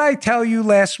 What did I tell you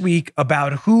last week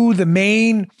about who the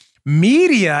main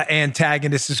media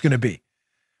antagonist is going to be?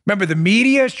 Remember, the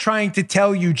media is trying to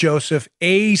tell you, Joseph,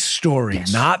 a story,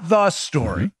 not the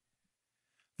story.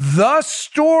 Mm-hmm. The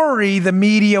story the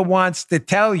media wants to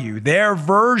tell you, their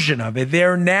version of it,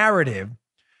 their narrative,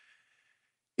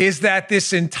 is that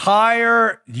this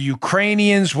entire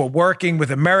Ukrainians were working with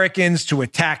Americans to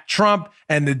attack Trump,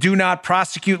 and the do not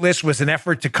prosecute list was an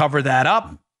effort to cover that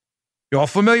up. You're all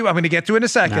familiar? I'm going to get to it in a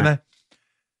second. Nah.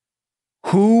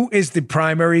 Who is the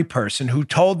primary person who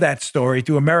told that story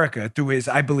to America through his,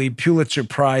 I believe, Pulitzer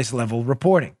Prize level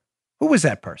reporting? Who was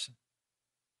that person?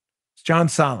 It's John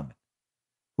Solomon,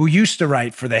 who used to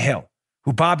write for The Hill,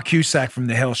 who Bob Cusack from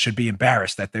The Hill should be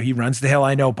embarrassed that he runs The Hill.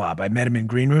 I know Bob. I met him in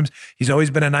green rooms. He's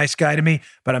always been a nice guy to me.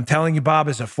 But I'm telling you, Bob,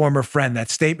 as a former friend, that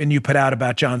statement you put out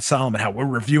about John Solomon, how we're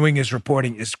reviewing his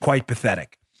reporting, is quite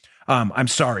pathetic. I'm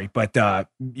sorry, but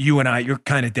you and you're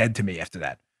kind of dead to me after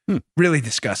that. Really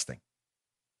disgusting.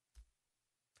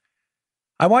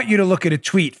 I want you to look at a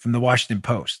tweet from the Washington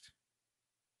Post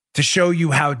to show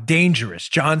you how dangerous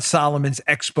John Solomon's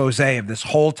expose of this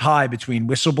whole tie between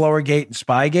Whistleblowergate and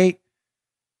Spygate.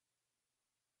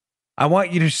 I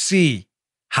want you to see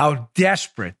how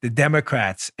desperate the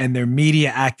Democrats and their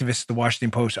media activists at the Washington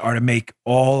Post are to make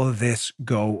all of this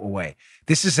go away.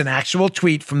 This is an actual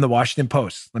tweet from the Washington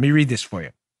Post. Let me read this for you.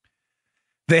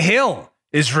 The Hill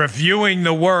is reviewing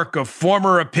the work of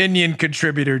former opinion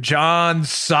contributor John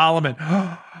Solomon.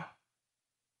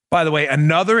 By the way,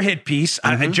 another hit piece.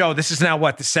 Joe, this is now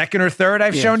what, the second or third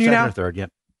I've shown you now? Second or third, yep.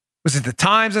 Was it the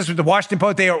Times? This was the Washington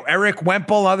Post. They are Eric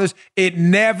Wemple, others. It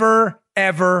never,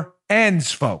 ever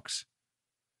ends, folks.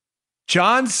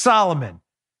 John Solomon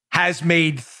has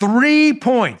made 3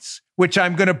 points, which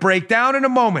I'm going to break down in a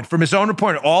moment from his own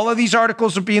report. All of these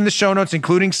articles will be in the show notes,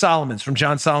 including Solomon's from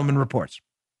John Solomon Reports.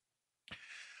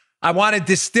 I want to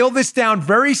distill this down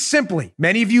very simply.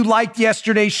 Many of you liked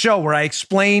yesterday's show where I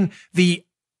explained the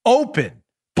open,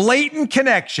 blatant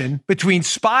connection between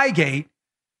Spygate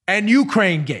and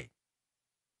Ukrainegate.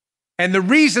 And the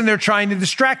reason they're trying to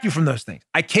distract you from those things.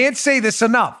 I can't say this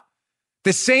enough.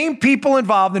 The same people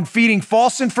involved in feeding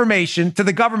false information to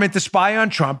the government to spy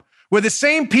on Trump were the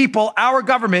same people our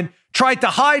government tried to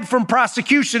hide from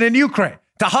prosecution in Ukraine,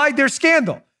 to hide their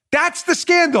scandal. That's the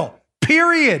scandal.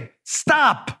 Period.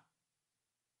 Stop.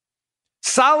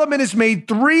 Solomon has made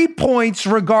 3 points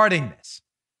regarding this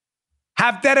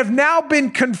that have now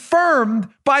been confirmed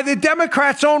by the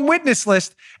Democrats' own witness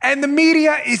list, and the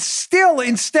media is still,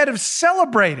 instead of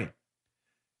celebrating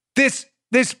this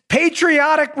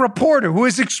patriotic reporter who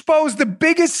has exposed the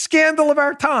biggest scandal of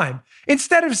our time,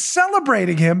 instead of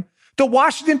celebrating him, the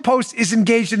Washington Post is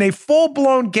engaged in a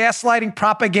full-blown gaslighting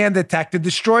propaganda attack to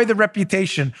destroy the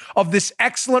reputation of this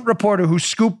excellent reporter who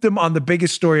scooped him on the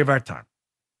biggest story of our time.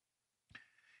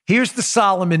 Here's the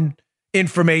Solomon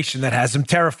information that has him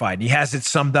terrified. He has it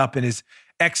summed up in his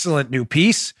excellent new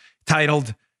piece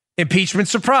titled Impeachment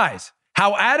Surprise: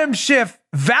 How Adam Schiff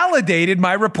Validated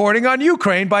My Reporting on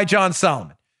Ukraine by John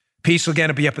Solomon. Piece will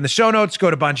again be up in the show notes.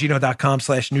 Go to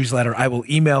bongino.com/newsletter. I will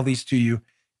email these to you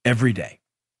every day.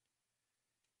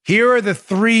 Here are the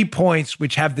 3 points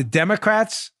which have the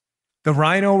Democrats, the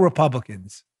Rhino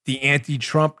Republicans, the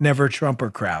anti-Trump, never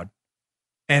Trumper crowd,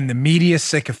 and the media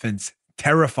sycophants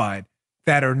terrified,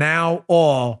 that are now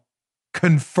all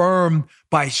confirmed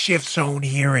by Schiff's own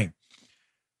hearing.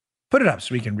 Put it up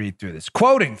so we can read through this.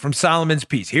 Quoting from Solomon's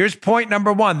piece. Here's point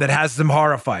number 1 that has them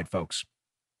horrified, folks.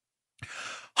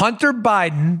 Hunter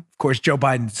Biden, of course, Joe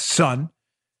Biden's son,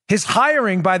 his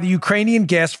hiring by the Ukrainian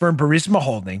gas firm Burisma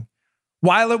Holding,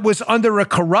 while it was under a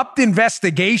corrupt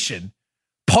investigation,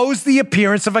 posed the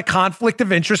appearance of a conflict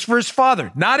of interest for his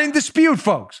father. Not in dispute,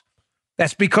 folks.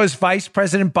 That's because Vice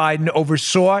President Biden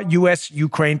oversaw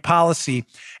U.S.-Ukraine policy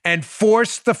and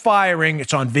forced the firing,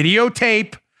 it's on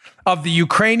videotape, of the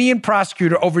Ukrainian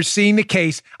prosecutor overseeing the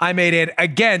case, I may add,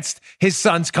 against his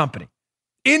son's company.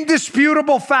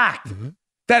 Indisputable fact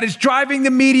that is driving the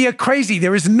media crazy.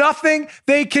 There is nothing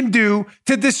they can do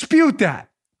to dispute that.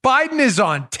 Biden is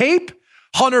on tape.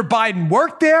 Hunter Biden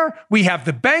worked there. We have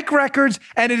the bank records,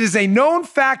 and it is a known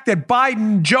fact that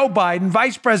Biden, Joe Biden,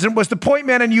 vice president, was the point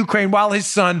man in Ukraine while his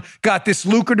son got this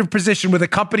lucrative position with a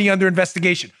company under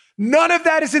investigation. None of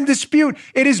that is in dispute.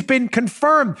 It has been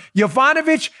confirmed.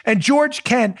 Yovanovitch and George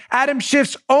Kent, Adam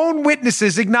Schiff's own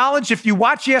witnesses, acknowledged, if you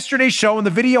watch yesterday's show and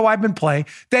the video I've been playing,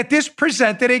 that this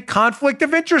presented a conflict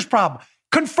of interest problem.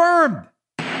 Confirmed.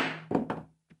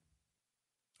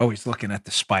 Oh, he's looking at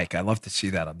the spike. I love to see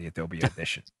that on the Adobe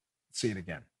Audition. Let's see it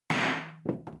again.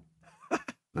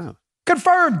 Oh.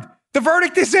 Confirmed. The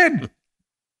verdict is in.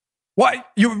 What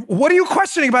are you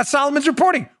questioning about Solomon's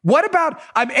reporting? What about,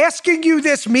 I'm asking you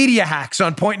this, media hacks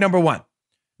on point number 1.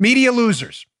 Media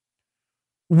losers.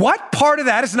 What part of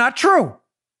that is not true?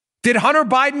 Did Hunter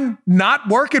Biden not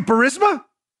work at Burisma?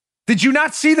 Did you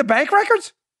not see the bank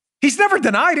records? He's never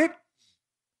denied it.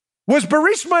 Was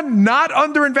Burisma not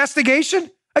under investigation?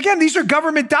 Again, these are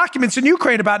government documents in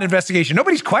Ukraine about an investigation.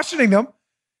 Nobody's questioning them.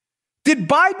 Did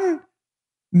Biden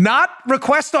not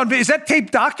request on, is that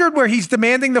tape doctored where he's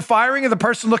demanding the firing of the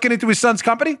person looking into his son's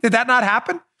company? Did that not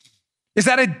happen? Is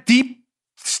that a deep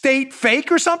state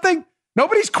fake or something?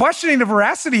 Nobody's questioning the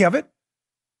veracity of it.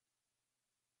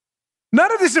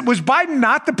 None of this, was Biden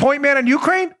not the point man on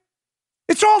Ukraine?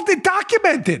 It's all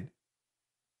documented.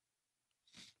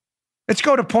 Let's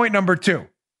go to point number 2,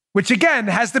 which again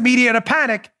has the media in a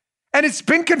panic, and it's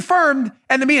been confirmed,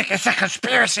 and the media, it's a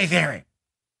conspiracy theory.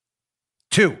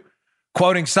 2,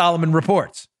 quoting Solomon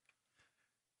Reports.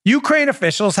 Ukraine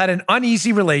officials had an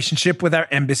uneasy relationship with our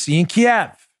embassy in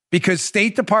Kiev because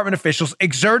State Department officials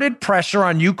exerted pressure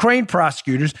on Ukraine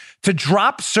prosecutors to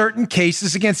drop certain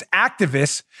cases against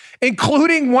activists,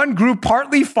 including one group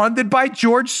partly funded by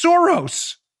George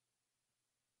Soros.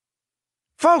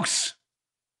 Folks,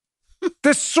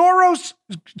 the Soros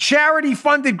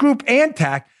charity-funded group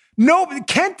Antac,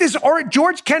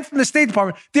 George Kent from the State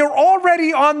Department, they're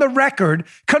already on the record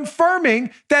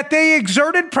confirming that they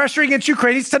exerted pressure against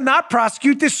Ukrainians to not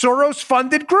prosecute this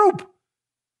Soros-funded group.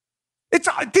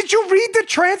 Did you read the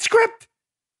transcript?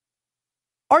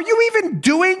 Are you even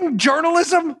doing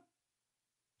journalism?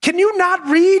 Can you not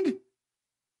read?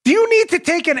 Do you need to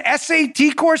take an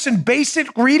SAT course in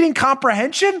basic reading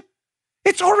comprehension?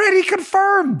 It's already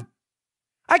confirmed.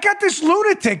 I got this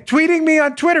lunatic tweeting me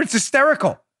on Twitter. It's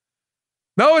hysterical.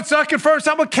 No, it's not confirmed. It's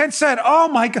not what Ken said. Oh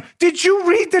my God. Did you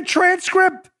read the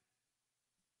transcript?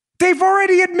 They've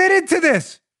already admitted to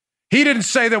this. He didn't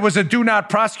say there was a do not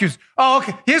prosecute. Oh,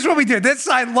 okay. Here's what we did.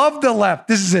 I love the left.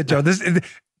 This is it, Joe.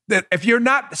 If you're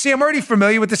not, see, I'm already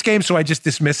familiar with this game, so I just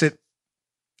dismiss it.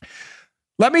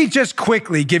 Let me just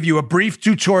quickly give you a brief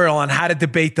tutorial on how to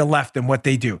debate the left and what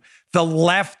they do. The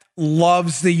left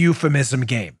loves the euphemism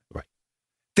game. Right.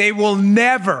 They will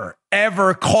never,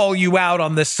 ever call you out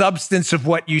on the substance of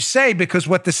what you say because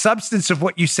what the substance of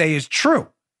what you say is true.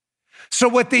 So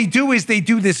what they do is they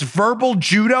do this verbal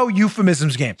judo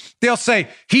euphemisms game. They'll say,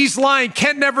 he's lying.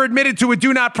 Kent never admitted to a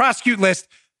do not prosecute list.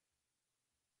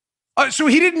 So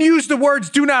he didn't use the words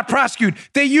do not prosecute.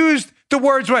 They used the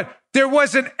words what? There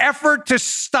was an effort to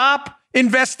stop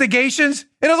investigations.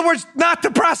 In other words, not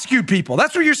to prosecute people.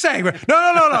 That's what you're saying.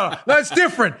 No. That's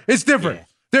different. It's different.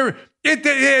 Yeah.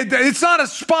 It's not a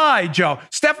spy, Joe.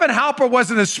 Stephen Halper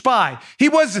wasn't a spy. He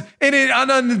was an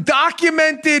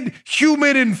undocumented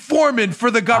human informant for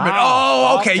the government.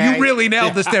 Oh, okay. You really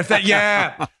nailed this there.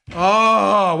 Yeah.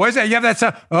 Oh, where's that? You have that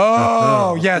sound?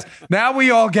 Oh, yes. Now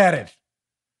we all get it.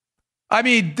 I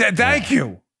mean, thank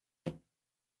you.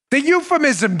 The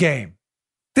euphemism game.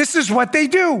 This is what they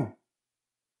do.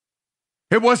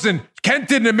 It wasn't, Kent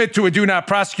didn't admit to a do not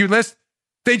prosecute list.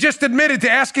 They just admitted to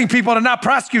asking people to not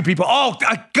prosecute people. Oh,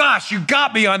 gosh, you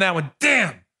got me on that one.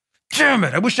 Damn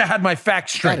it. I wish I had my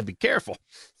facts straight. Gotta be careful.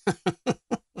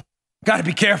 Gotta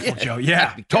be careful, Joe.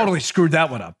 Yeah, totally screwed that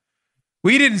one up.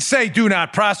 We didn't say do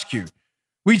not prosecute.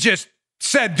 We just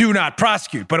said do not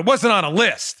prosecute, but it wasn't on a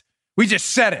list. We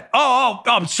just said it. Oh,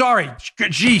 I'm sorry.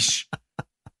 Jeez.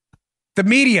 The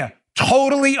media,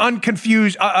 totally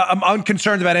unconfused,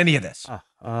 unconcerned about any of this.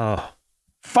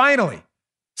 Finally,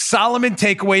 Solomon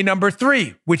takeaway number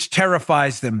 3, which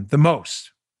terrifies them the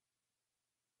most.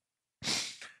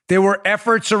 There were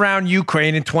efforts around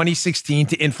Ukraine in 2016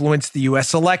 to influence the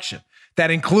U.S. election that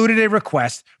included a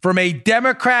request from a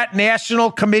Democrat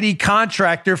National Committee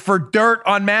contractor for dirt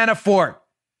on Manafort.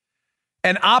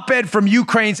 An op-ed from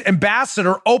Ukraine's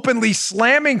ambassador openly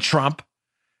slamming Trump,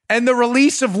 and the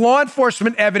release of law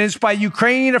enforcement evidence by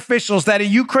Ukrainian officials that a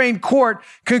Ukraine court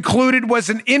concluded was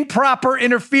an improper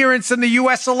interference in the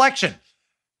U.S. election.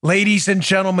 Ladies and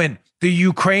gentlemen, the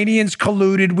Ukrainians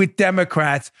colluded with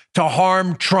Democrats to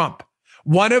harm Trump.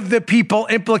 One of the people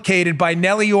implicated by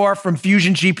Nellie Orr from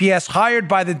Fusion GPS, hired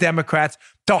by the Democrats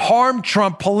to harm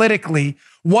Trump politically,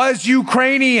 was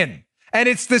Ukrainian. And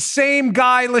it's the same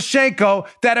guy, Lyshenko,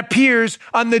 that appears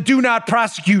on the do not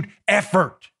prosecute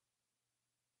effort.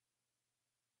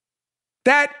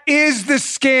 That is the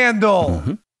scandal.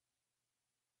 Mm-hmm.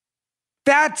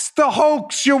 That's the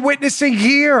hoax you're witnessing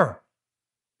here.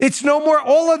 It's no more.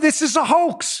 All of this is a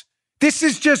hoax. This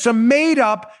is just a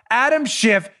made-up Adam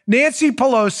Schiff, Nancy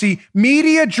Pelosi,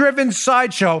 media-driven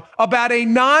sideshow about a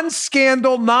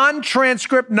non-scandal,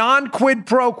 non-transcript, non-quid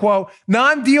pro quo,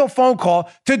 non-deal phone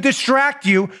call to distract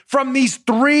you from these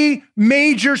 3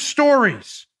 major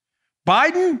stories.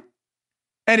 Biden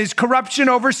and his corruption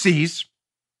overseas,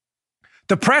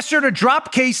 the pressure to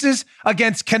drop cases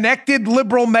against connected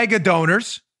liberal mega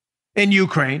donors in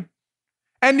Ukraine,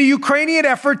 and the Ukrainian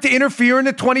effort to interfere in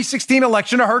the 2016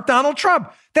 election to hurt Donald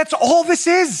Trump. That's all this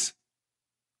is.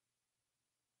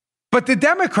 But the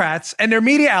Democrats and their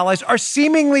media allies are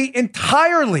seemingly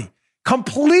entirely,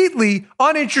 completely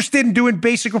uninterested in doing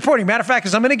basic reporting. Matter of fact,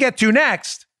 as I'm going to get to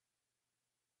next,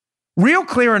 Real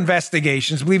Clear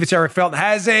Investigations, I believe it's Eric Felton,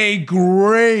 has a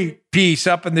great piece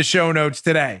up in the show notes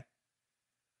today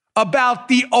about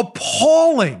the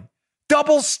appalling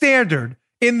double standard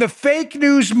in the fake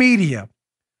news media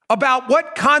about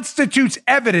what constitutes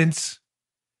evidence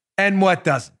and what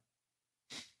doesn't.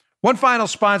 One final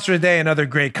sponsor today, another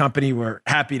great company we're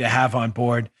happy to have on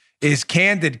board, is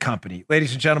Candid Company.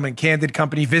 Ladies and gentlemen, Candid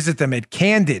Company, visit them at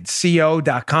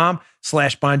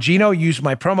candidco.com/Bongino. Use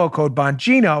my promo code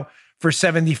Bongino for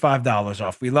 $75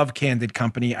 off. We love Candid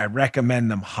Company. I recommend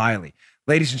them highly.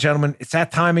 Ladies and gentlemen, it's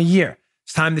that time of year.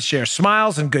 It's time to share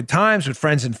smiles and good times with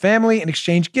friends and family and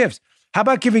exchange gifts. How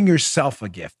about giving yourself a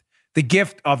gift? The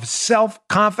gift of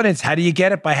self-confidence. How do you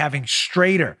get it? By having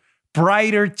straighter,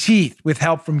 brighter teeth with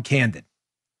help from Candid.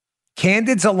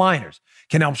 Candid's aligners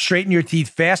can help straighten your teeth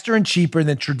faster and cheaper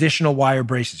than traditional wire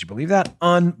braces. You believe that?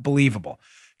 Unbelievable.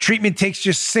 Treatment takes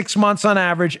just 6 months on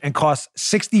average and costs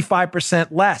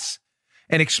 65% less.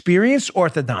 An experienced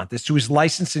orthodontist who is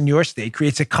licensed in your state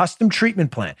creates a custom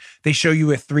treatment plan. They show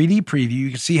you a 3D preview. You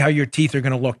can see how your teeth are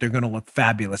going to look. They're going to look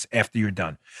fabulous after you're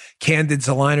done. Candid's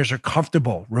aligners are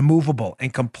comfortable, removable,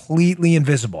 and completely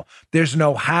invisible. There's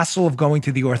no hassle of going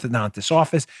to the orthodontist's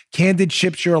office. Candid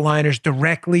ships your aligners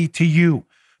directly to you.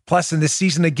 Plus, in the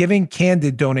season of giving,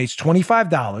 Candid donates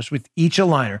 $25 with each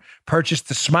aligner purchased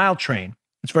to Smile Train.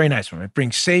 It's very nice one. It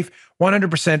brings safe,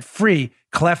 100% free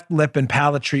cleft lip and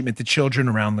palate treatment to children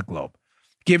around the globe.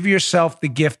 Give yourself the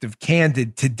gift of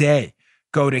Candid today.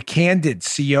 Go to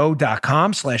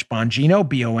candidco.com/Bongino,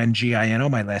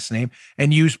 Bongino, my last name,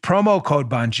 and use promo code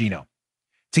Bongino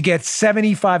to get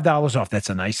 $75 off. That's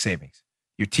a nice savings.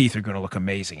 Your teeth are going to look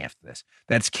amazing after this.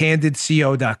 That's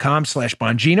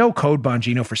candidco.com/Bongino, code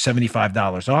Bongino for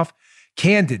 $75 off.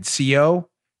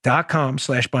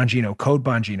 candidco.com/Bongino, code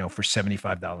Bongino for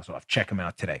 $75 off. Check them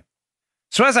out today.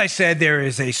 So as I said, there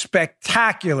is a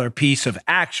spectacular piece of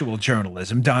actual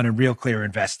journalism done in Real Clear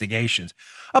Investigations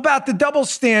about the double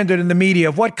standard in the media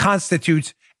of what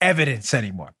constitutes evidence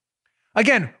anymore.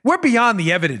 Again, we're beyond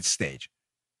the evidence stage.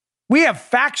 We have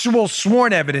factual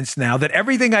sworn evidence now that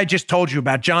everything I just told you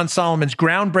about John Solomon's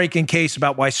groundbreaking case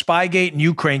about why Spygate and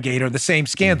Ukrainegate are the same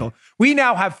scandal. We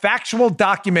now have factual,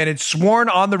 documented, sworn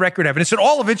on the record evidence that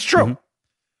all of it's true. Mm-hmm.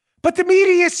 But the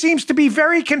media seems to be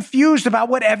very confused about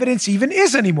what evidence even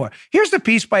is anymore. Here's the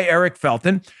piece by Eric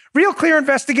Felton, Real Clear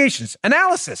Investigations,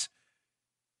 analysis.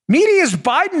 Media's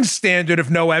Biden standard of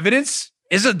no evidence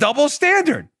is a double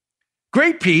standard.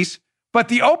 Great piece, but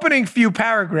the opening few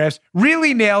paragraphs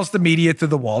really nails the media to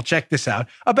the wall. Check this out,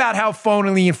 about how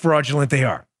phony and fraudulent they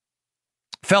are.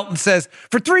 Felton says,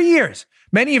 for 3 years,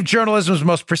 many of journalism's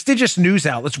most prestigious news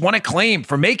outlets won acclaim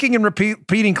for making and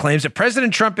repeating claims that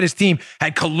President Trump and his team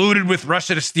had colluded with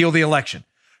Russia to steal the election.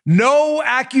 No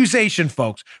accusation,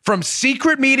 folks, from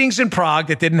secret meetings in Prague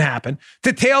that didn't happen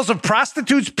to tales of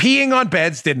prostitutes peeing on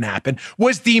beds didn't happen,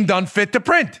 was deemed unfit to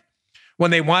print.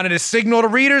 When they wanted to signal to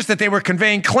readers that they were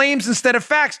conveying claims instead of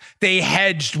facts, they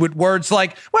hedged with words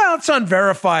like, well, it's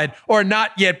unverified or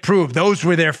not yet proved. Those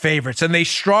were their favorites. And they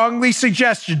strongly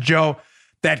suggested, Joe,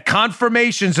 that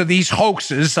confirmations of these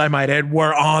hoaxes, I might add,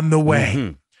 were on the way.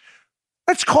 Mm-hmm.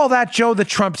 Let's call that, Joe, the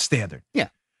Trump standard. Yeah.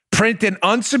 Print an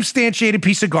unsubstantiated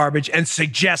piece of garbage and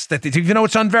suggest that, even though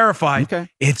it's unverified,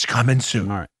 it's coming soon.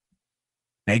 All right.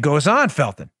 And he goes on,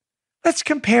 Felton. Let's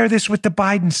compare this with the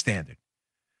Biden standard.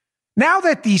 Now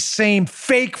that these same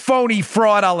fake, phony,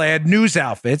 fraud, I'll add, news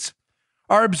outfits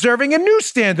are observing a new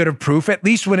standard of proof, at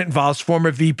least when it involves former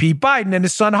VP Biden and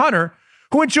his son Hunter,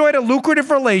 who enjoyed a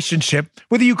lucrative relationship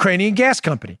with a Ukrainian gas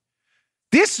company.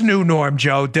 This new norm,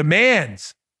 Joe,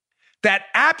 demands that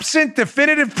absent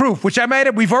definitive proof, which I might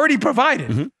add we've already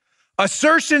provided,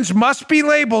 assertions must be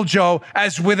labeled, Joe,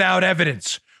 as without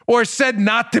evidence or said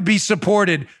not to be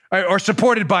supported or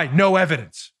supported by no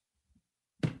evidence.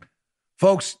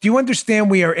 Folks, do you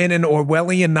understand we are in an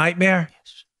Orwellian nightmare?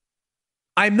 Yes.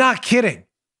 I'm not kidding.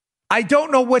 I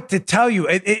don't know what to tell you.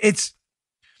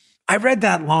 I read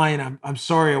that line, I'm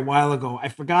sorry, a while ago. I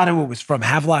forgot who it was from,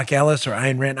 Havelock Ellis or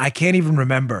Ayn Rand. I can't even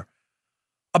remember.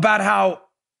 About how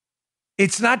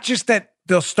it's not just that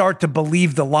they'll start to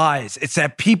believe the lies. It's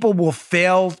that people will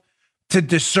fail to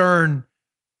discern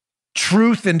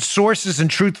truth and sources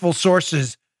and truthful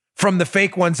sources from the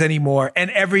fake ones anymore,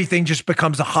 and everything just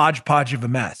becomes a hodgepodge of a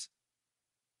mess.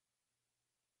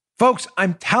 Folks,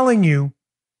 I'm telling you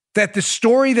that the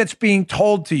story that's being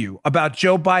told to you about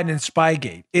Joe Biden and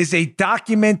Spygate is a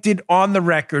documented, on the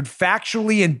record,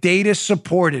 factually and data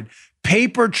supported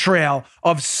paper trail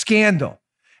of scandal.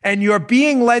 And you're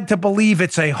being led to believe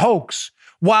it's a hoax,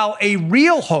 while a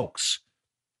real hoax,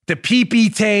 the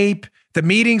PP tape, the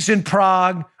meetings in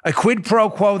Prague, a quid pro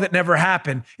quo that never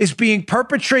happened, is being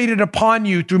perpetrated upon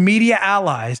you through media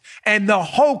allies, and the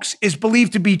hoax is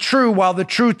believed to be true while the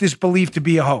truth is believed to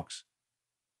be a hoax.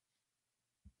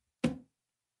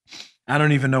 I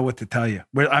don't even know what to tell you.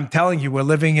 I'm telling you, we're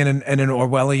living in an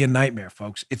Orwellian nightmare,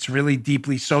 folks. It's really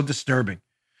deeply so disturbing.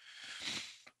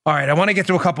 All right, I want to get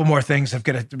to a couple more things.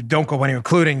 Don't go anywhere,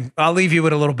 including, I'll leave you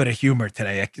with a little bit of humor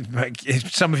today.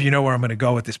 Some of you know where I'm going to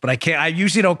go with this, but I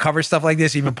usually don't cover stuff like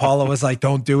this. Even Paula was like,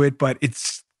 don't do it, but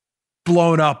it's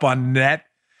blown up on net.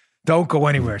 Don't go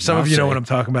anywhere. Some of you know what I'm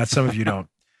talking about. Some of you don't.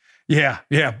 Yeah,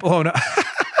 blown up.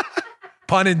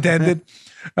 Pun intended.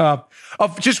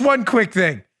 Just one quick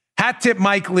thing. Hat tip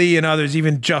Mike Lee and others,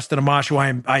 even Justin Amash, who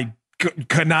I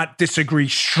could not disagree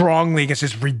strongly against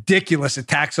his ridiculous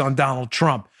attacks on Donald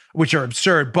Trump, which are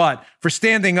absurd. But for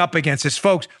standing up against this,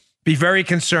 folks, be very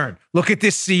concerned. Look at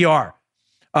this CR.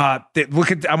 I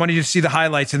want you to see the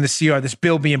highlights in the CR, this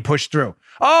bill being pushed through.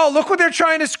 Oh, look what they're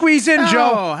trying to squeeze in,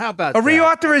 Joe. Oh, how about a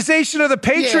reauthorization of the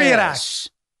Patriot Act.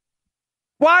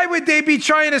 Why would they be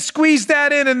trying to squeeze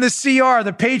that in the CR,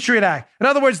 the Patriot Act? In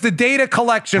other words, the data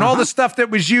collection, all the stuff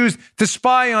that was used to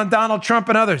spy on Donald Trump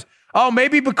and others. Oh,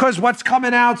 maybe because what's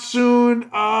coming out soon?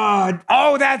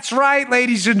 Oh, that's right,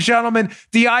 ladies and gentlemen,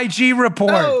 the IG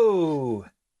report. Oh.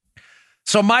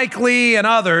 So Mike Lee and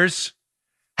others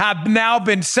have now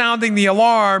been sounding the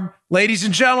alarm. Ladies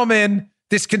and gentlemen,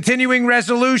 this continuing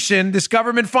resolution, this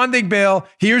government funding bill,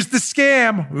 here's the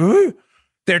scam. Ooh.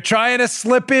 They're trying to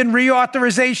slip in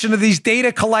reauthorization of these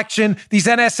data collection, these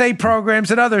NSA programs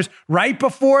and others right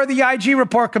before the IG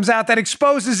report comes out that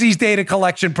exposes these data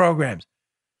collection programs.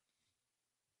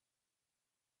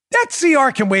 That CR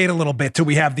can wait a little bit till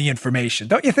we have the information,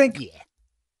 don't you think? Yeah.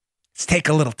 Let's take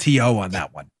a little TO on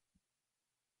that one.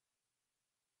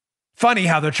 Funny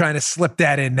how they're trying to slip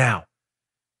that in now.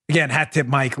 Again, hat tip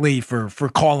Mike Lee for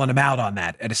calling him out on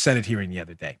that at a Senate hearing the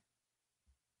other day.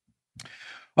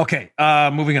 Okay,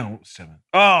 moving on.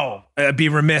 I'd be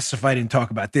remiss if I didn't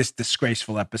talk about this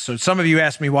disgraceful episode. Some of you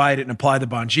asked me why I didn't apply the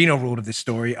Bongino rule to this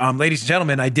story. Ladies and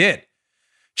gentlemen, I did.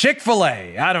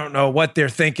 Chick-fil-A, I don't know what they're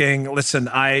thinking. Listen,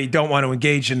 I don't want to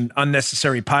engage in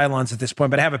unnecessary pylons at this point,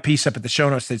 but I have a piece up at the show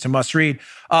notes that's a must read.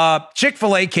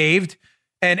 Chick-fil-A caved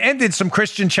and ended some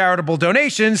Christian charitable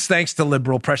donations thanks to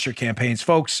liberal pressure campaigns.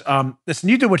 Folks, listen,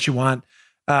 you do what you want.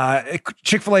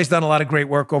 Chick-fil-A's done a lot of great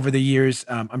work over the years.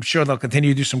 I'm sure they'll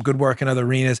continue to do some good work in other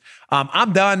arenas.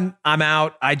 I'm done. I'm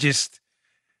out.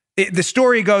 The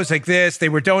story goes like this. They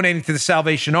were donating to the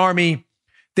Salvation Army.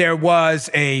 There was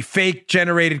a fake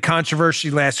generated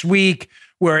controversy last week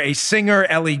where a singer,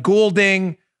 Ellie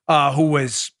Goulding, who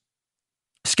was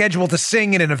scheduled to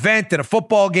sing in an event at a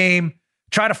football game.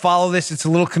 Try to follow this. It's a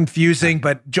little confusing,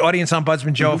 but audience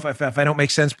ombudsman Joe, if I don't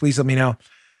make sense, please let me know.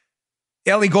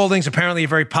 Ellie Goulding's apparently a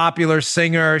very popular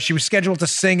singer. She was scheduled to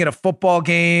sing at a football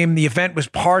game. The event was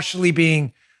partially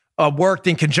being worked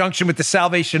in conjunction with the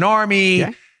Salvation Army.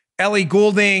 Okay. Ellie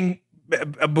Goulding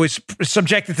was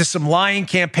subjected to some lying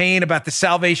campaign about the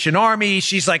Salvation Army.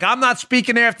 She's like, I'm not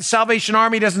speaking there if the Salvation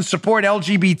Army doesn't support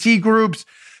LGBT groups.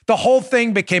 The whole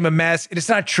thing became a mess. It is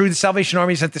not true. The Salvation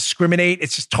Army doesn't discriminate.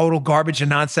 It's just total garbage and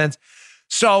nonsense.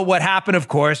 So what happened, of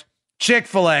course,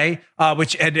 Chick-fil-A,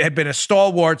 which had been a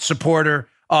stalwart supporter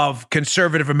of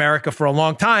conservative America for a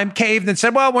long time, caved and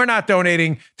said, well, we're not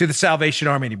donating to the Salvation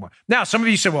Army anymore. Now, some of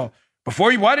you said, well,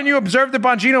 why didn't you observe the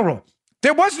Bongino rule?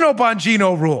 There was no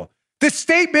Bongino rule. The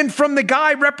statement from the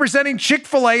guy representing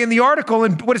Chick-fil-A in the article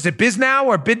in, what is it, Biznow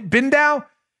or Bindow?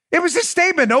 It was his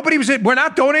statement. We're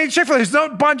not donating to Chick-fil-A. There's no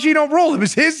Bongino rule. It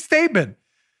was his statement.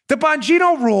 The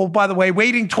Bongino rule, by the way,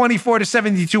 waiting 24 to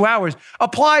 72 hours,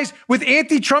 applies with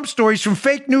anti-Trump stories from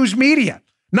fake news media,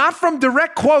 not from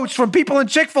direct quotes from people in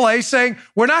Chick-fil-A saying,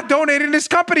 we're not donating this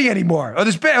company anymore or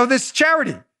this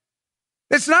charity.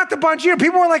 It's not the Bongino.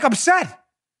 People were like upset.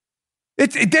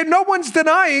 No one's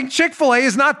denying Chick-fil-A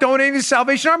is not donating to the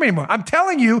Salvation Army anymore. I'm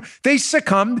telling you, they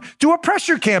succumbed to a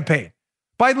pressure campaign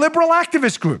by liberal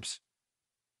activist groups.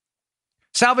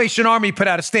 Salvation Army put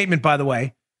out a statement, by the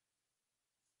way,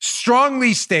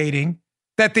 strongly stating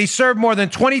that they serve more than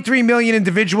 23 million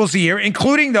individuals a year,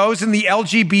 including those in the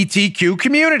LGBTQ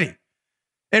community.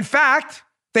 In fact,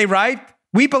 they write,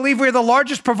 we believe we're the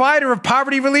largest provider of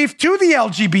poverty relief to the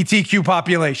LGBTQ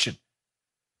population.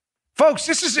 Folks,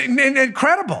 this is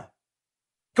incredible.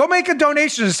 Go make a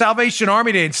donation to the Salvation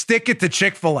Army Day and stick it to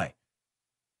Chick-fil-A.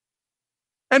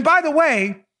 And by the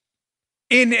way,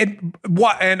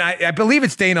 I believe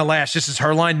it's Dana Lash. This is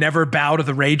her line, never bow to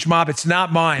the rage mob. It's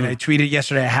not mine. I tweeted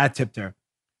yesterday. I had tipped her.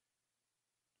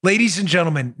 Ladies and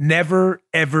gentlemen, never,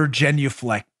 ever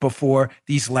genuflect before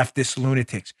these leftist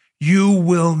lunatics. You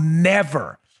will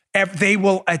never, they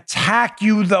will attack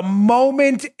you the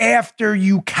moment after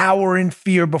you cower in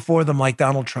fear before them like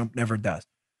Donald Trump never does.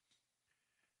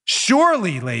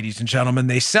 Surely, ladies and gentlemen,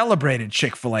 they celebrated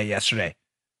Chick-fil-A yesterday.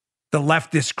 The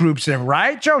leftist groups,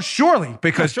 right, Joe? Surely,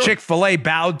 because sure. Chick-fil-A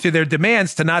bowed to their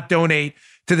demands to not donate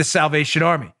to the Salvation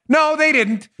Army. No, they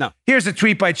didn't. No. Here's a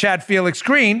tweet by Chad Felix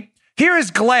Green. Here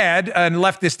is GLAAD, a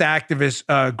leftist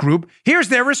activist group. Here's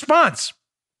their response.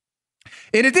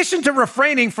 In addition to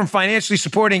refraining from financially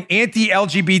supporting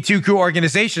anti-LGBTQ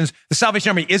organizations, the Salvation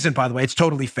Army isn't, by the way, it's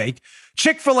totally fake.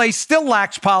 Chick-fil-A still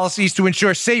lacks policies to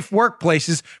ensure safe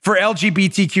workplaces for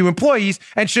LGBTQ employees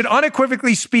and should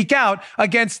unequivocally speak out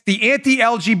against the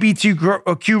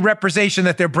anti-LGBTQ representation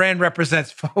that their brand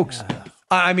represents, folks.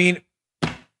 I mean,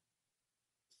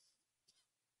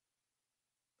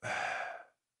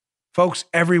 folks,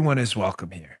 everyone is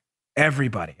welcome here.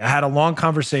 Everybody. I had a long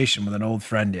conversation with an old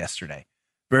friend yesterday.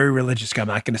 Very religious guy. I'm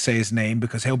not going to say his name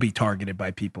because he'll be targeted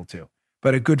by people too.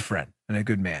 But a good friend and a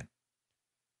good man.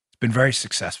 It's been very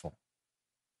successful.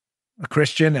 A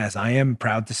Christian, as I am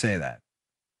proud to say that.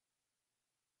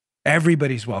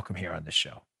 Everybody's welcome here on this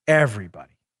show.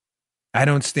 Everybody. I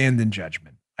don't stand in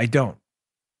judgment. I don't.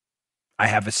 I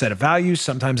have a set of values.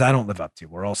 Sometimes I don't live up to.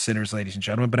 We're all sinners, ladies and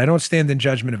gentlemen, but I don't stand in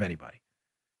judgment of anybody.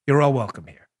 You're all welcome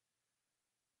here.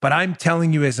 But I'm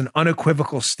telling you as an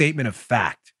unequivocal statement of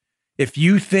fact, if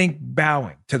you think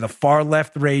bowing to the far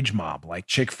left rage mob like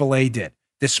Chick-fil-A did,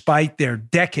 despite their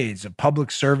decades of public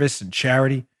service and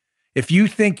charity, if you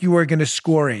think you are going to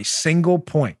score a single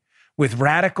point with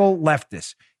radical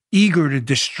leftists eager to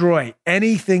destroy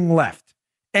anything left,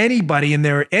 anybody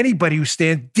who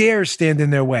dares stand in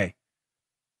their way,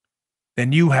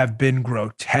 then you have been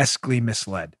grotesquely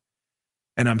misled.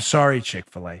 And I'm sorry,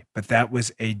 Chick-fil-A, but that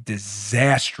was a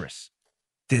disastrous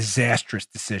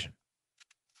decision.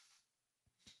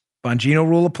 Bongino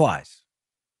rule applies.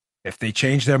 If they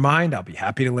change their mind, I'll be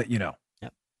happy to let you know.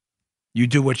 Yep. You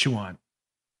do what you want.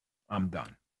 I'm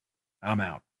done. I'm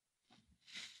out.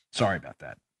 Sorry about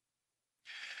that.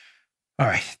 All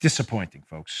right. Disappointing,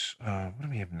 folks. What do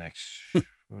we have next?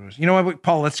 You know what,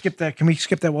 Paul, let's skip that. Can we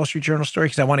skip that Wall Street Journal story?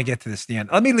 Because I want to get to this at the end.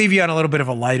 Let me leave you on a little bit of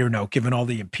a lighter note, given all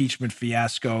the impeachment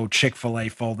fiasco, Chick-fil-A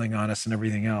folding on us and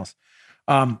everything else.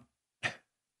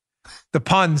 The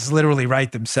puns literally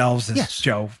write themselves, as yes.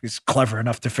 Joe is clever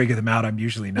enough to figure them out. I'm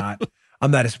usually not.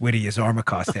 I'm not as witty as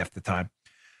Armacost half the time.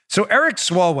 So Eric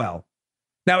Swalwell.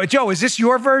 Now, Joe, is this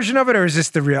your version of it or is this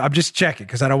the real? I'm just checking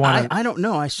because I don't want to. I don't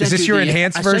know. Is this your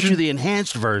enhanced version? I sent you the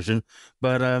enhanced version,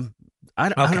 but I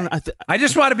don't know. I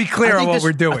just want to be clear on what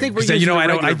we're doing. I think we're using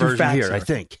I do facts here. I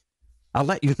think. I'll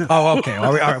let you know. Oh, okay.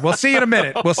 All right. We'll see in a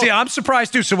minute. We'll see. I'm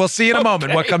surprised too. So we'll see in a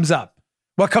moment what comes up.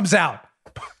 What comes out.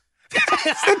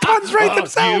 The puns write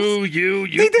themselves. You.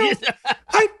 They do.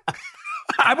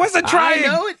 I wasn't trying. I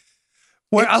know it.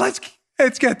 Well, let's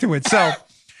get to it. So,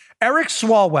 Eric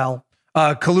Swalwell,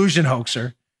 collusion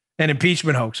hoaxer and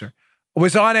impeachment hoaxer,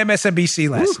 was on MSNBC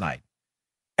last night.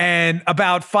 And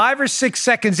about 5 or 6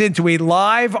 seconds into a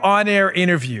live on-air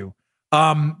interview,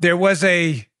 there was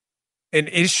an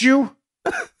issue.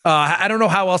 I don't know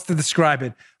how else to describe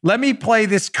it. Let me play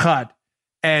this cut,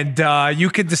 and you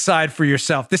can decide for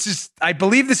yourself. I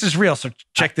believe this is real, so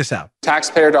check this out.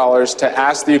 Taxpayer dollars to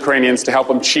ask the Ukrainians to help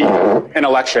them cheat an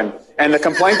election. And the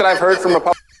complaint that I've heard from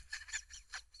Republicans.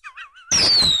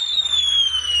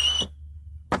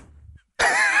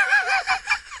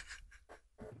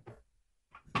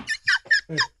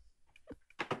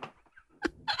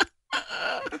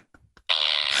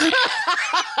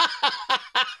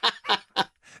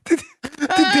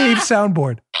 The Dave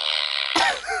soundboard.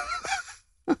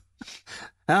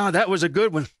 Oh, that was a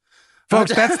good one.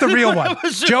 Folks, that's the real one.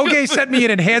 Joe Gay sent me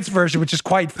an enhanced version, which is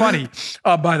quite funny,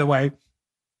 by the way.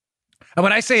 And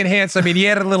when I say enhanced, I mean he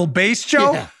added a little bass,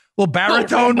 Joe, a little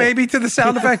baritone maybe to the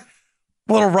sound effect,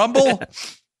 a little rumble.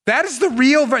 That is the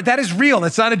real. That is real.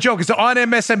 It's not a joke. It's on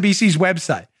MSNBC's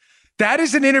website. That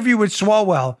is an interview with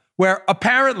Swalwell where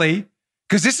apparently,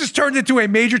 because this has turned into a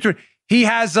major, he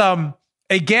has a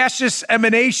gaseous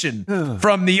emanation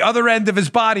from the other end of his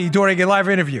body during a live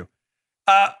interview.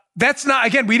 That's not,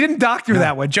 again, we didn't doctor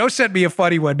that one. Joe sent me a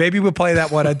funny one. Maybe we'll play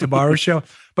that one on tomorrow's show.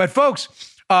 But folks,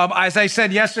 as I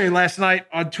said last night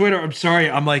on Twitter, I'm sorry,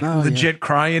 I'm legit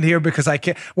crying here because I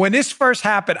can't. When this first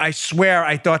happened, I swear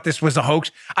I thought this was a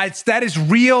hoax. That is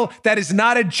real. That is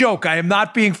not a joke. I am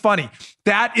not being funny.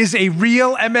 That is a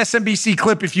real MSNBC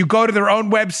clip. If you go to their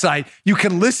own website, you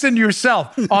can listen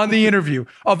yourself on the interview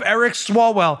of Eric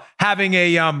Swalwell having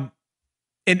an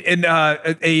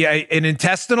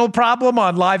intestinal problem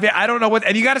on live. I don't know what,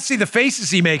 and you got to see the faces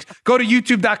he makes. Go to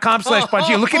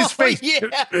youtube.com/Bongino. Look at his face.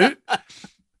 Yeah.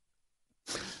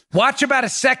 Watch about a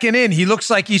second in. He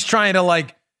looks like he's trying to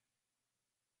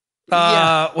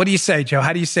what do you say, Joe?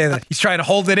 How do you say that? He's trying to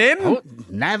hold it in?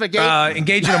 Navigate.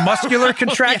 Engage in a muscular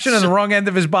contraction on the wrong end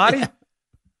of his body. Yeah.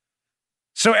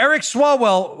 So Eric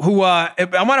Swalwell, who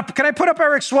can I put up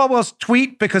Eric Swalwell's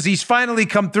tweet because he's finally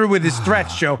come through with his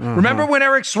threats, Joe? Remember when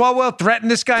Eric Swalwell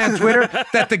threatened this guy on Twitter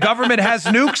that the government has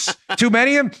nukes? Too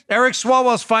many of them? Eric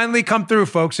Swalwell's finally come through,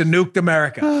 folks, and nuked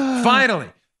America. Finally.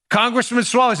 Congressman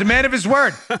Swalwell is a man of his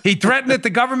word. He threatened that the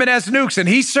government has nukes, and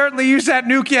he certainly used that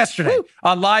nuke yesterday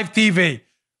on live TV.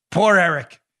 Poor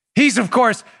Eric. He's, of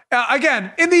course,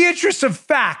 again, in the interest of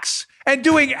facts and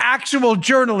doing actual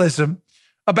journalism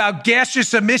about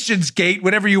gaseous emissions gate,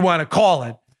 whatever you want to call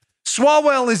it.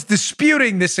 Swalwell is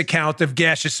disputing this account of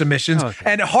gaseous emissions.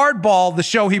 And Hardball, the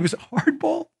show he was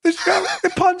Hardball, the show, the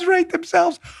puns rate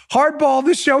themselves. Hardball,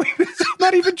 the show he was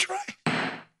not even trying.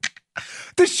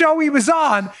 The show he was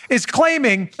on is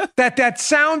claiming that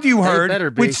sound you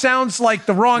heard, which sounds like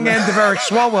the wrong end of Eric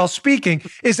Swalwell speaking,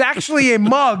 is actually a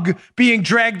mug being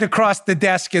dragged across the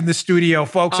desk in the studio.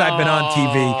 Folks, I've been on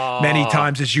TV many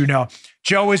times, as you know.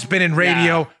 Joe has been in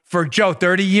radio for,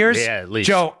 30 years? Yeah, at least.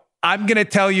 Joe, I'm going to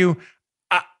tell you,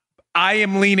 I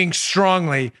am leaning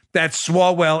strongly that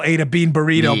Swalwell ate a bean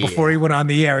burrito before he went on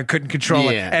the air and couldn't control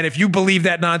it. And if you believe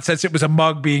that nonsense, it was a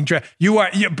mug being dragged.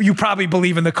 You probably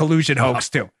believe in the collusion hoax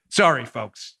too. Sorry,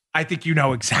 folks. I think you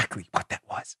know exactly what that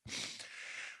was.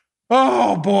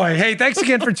 Oh boy. Hey, thanks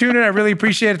again for tuning in. I really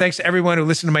appreciate it. Thanks to everyone who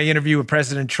listened to my interview with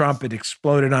President Trump. It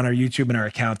exploded on our YouTube and our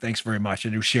account. Thanks very much.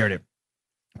 And who shared it.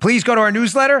 Please go to our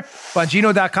newsletter,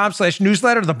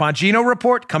 Bongino.com/newsletter, the Bongino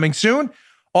Report coming soon.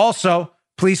 Also,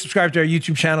 please subscribe to our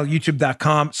YouTube channel,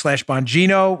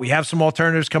 youtube.com/Bongino. We have some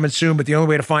alternatives coming soon, but the only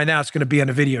way to find out is going to be on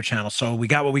the video channel. So we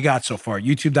got what we got so far,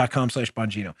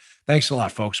 youtube.com/Bongino. Thanks a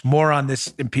lot, folks. More on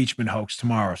this impeachment hoax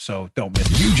tomorrow, so don't miss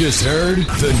it. You just heard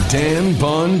the Dan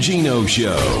Bongino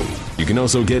Show. You can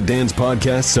also get Dan's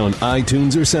podcasts on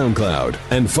iTunes or SoundCloud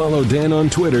and follow Dan on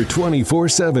Twitter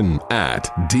 24/7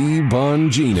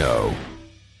 @DBongino.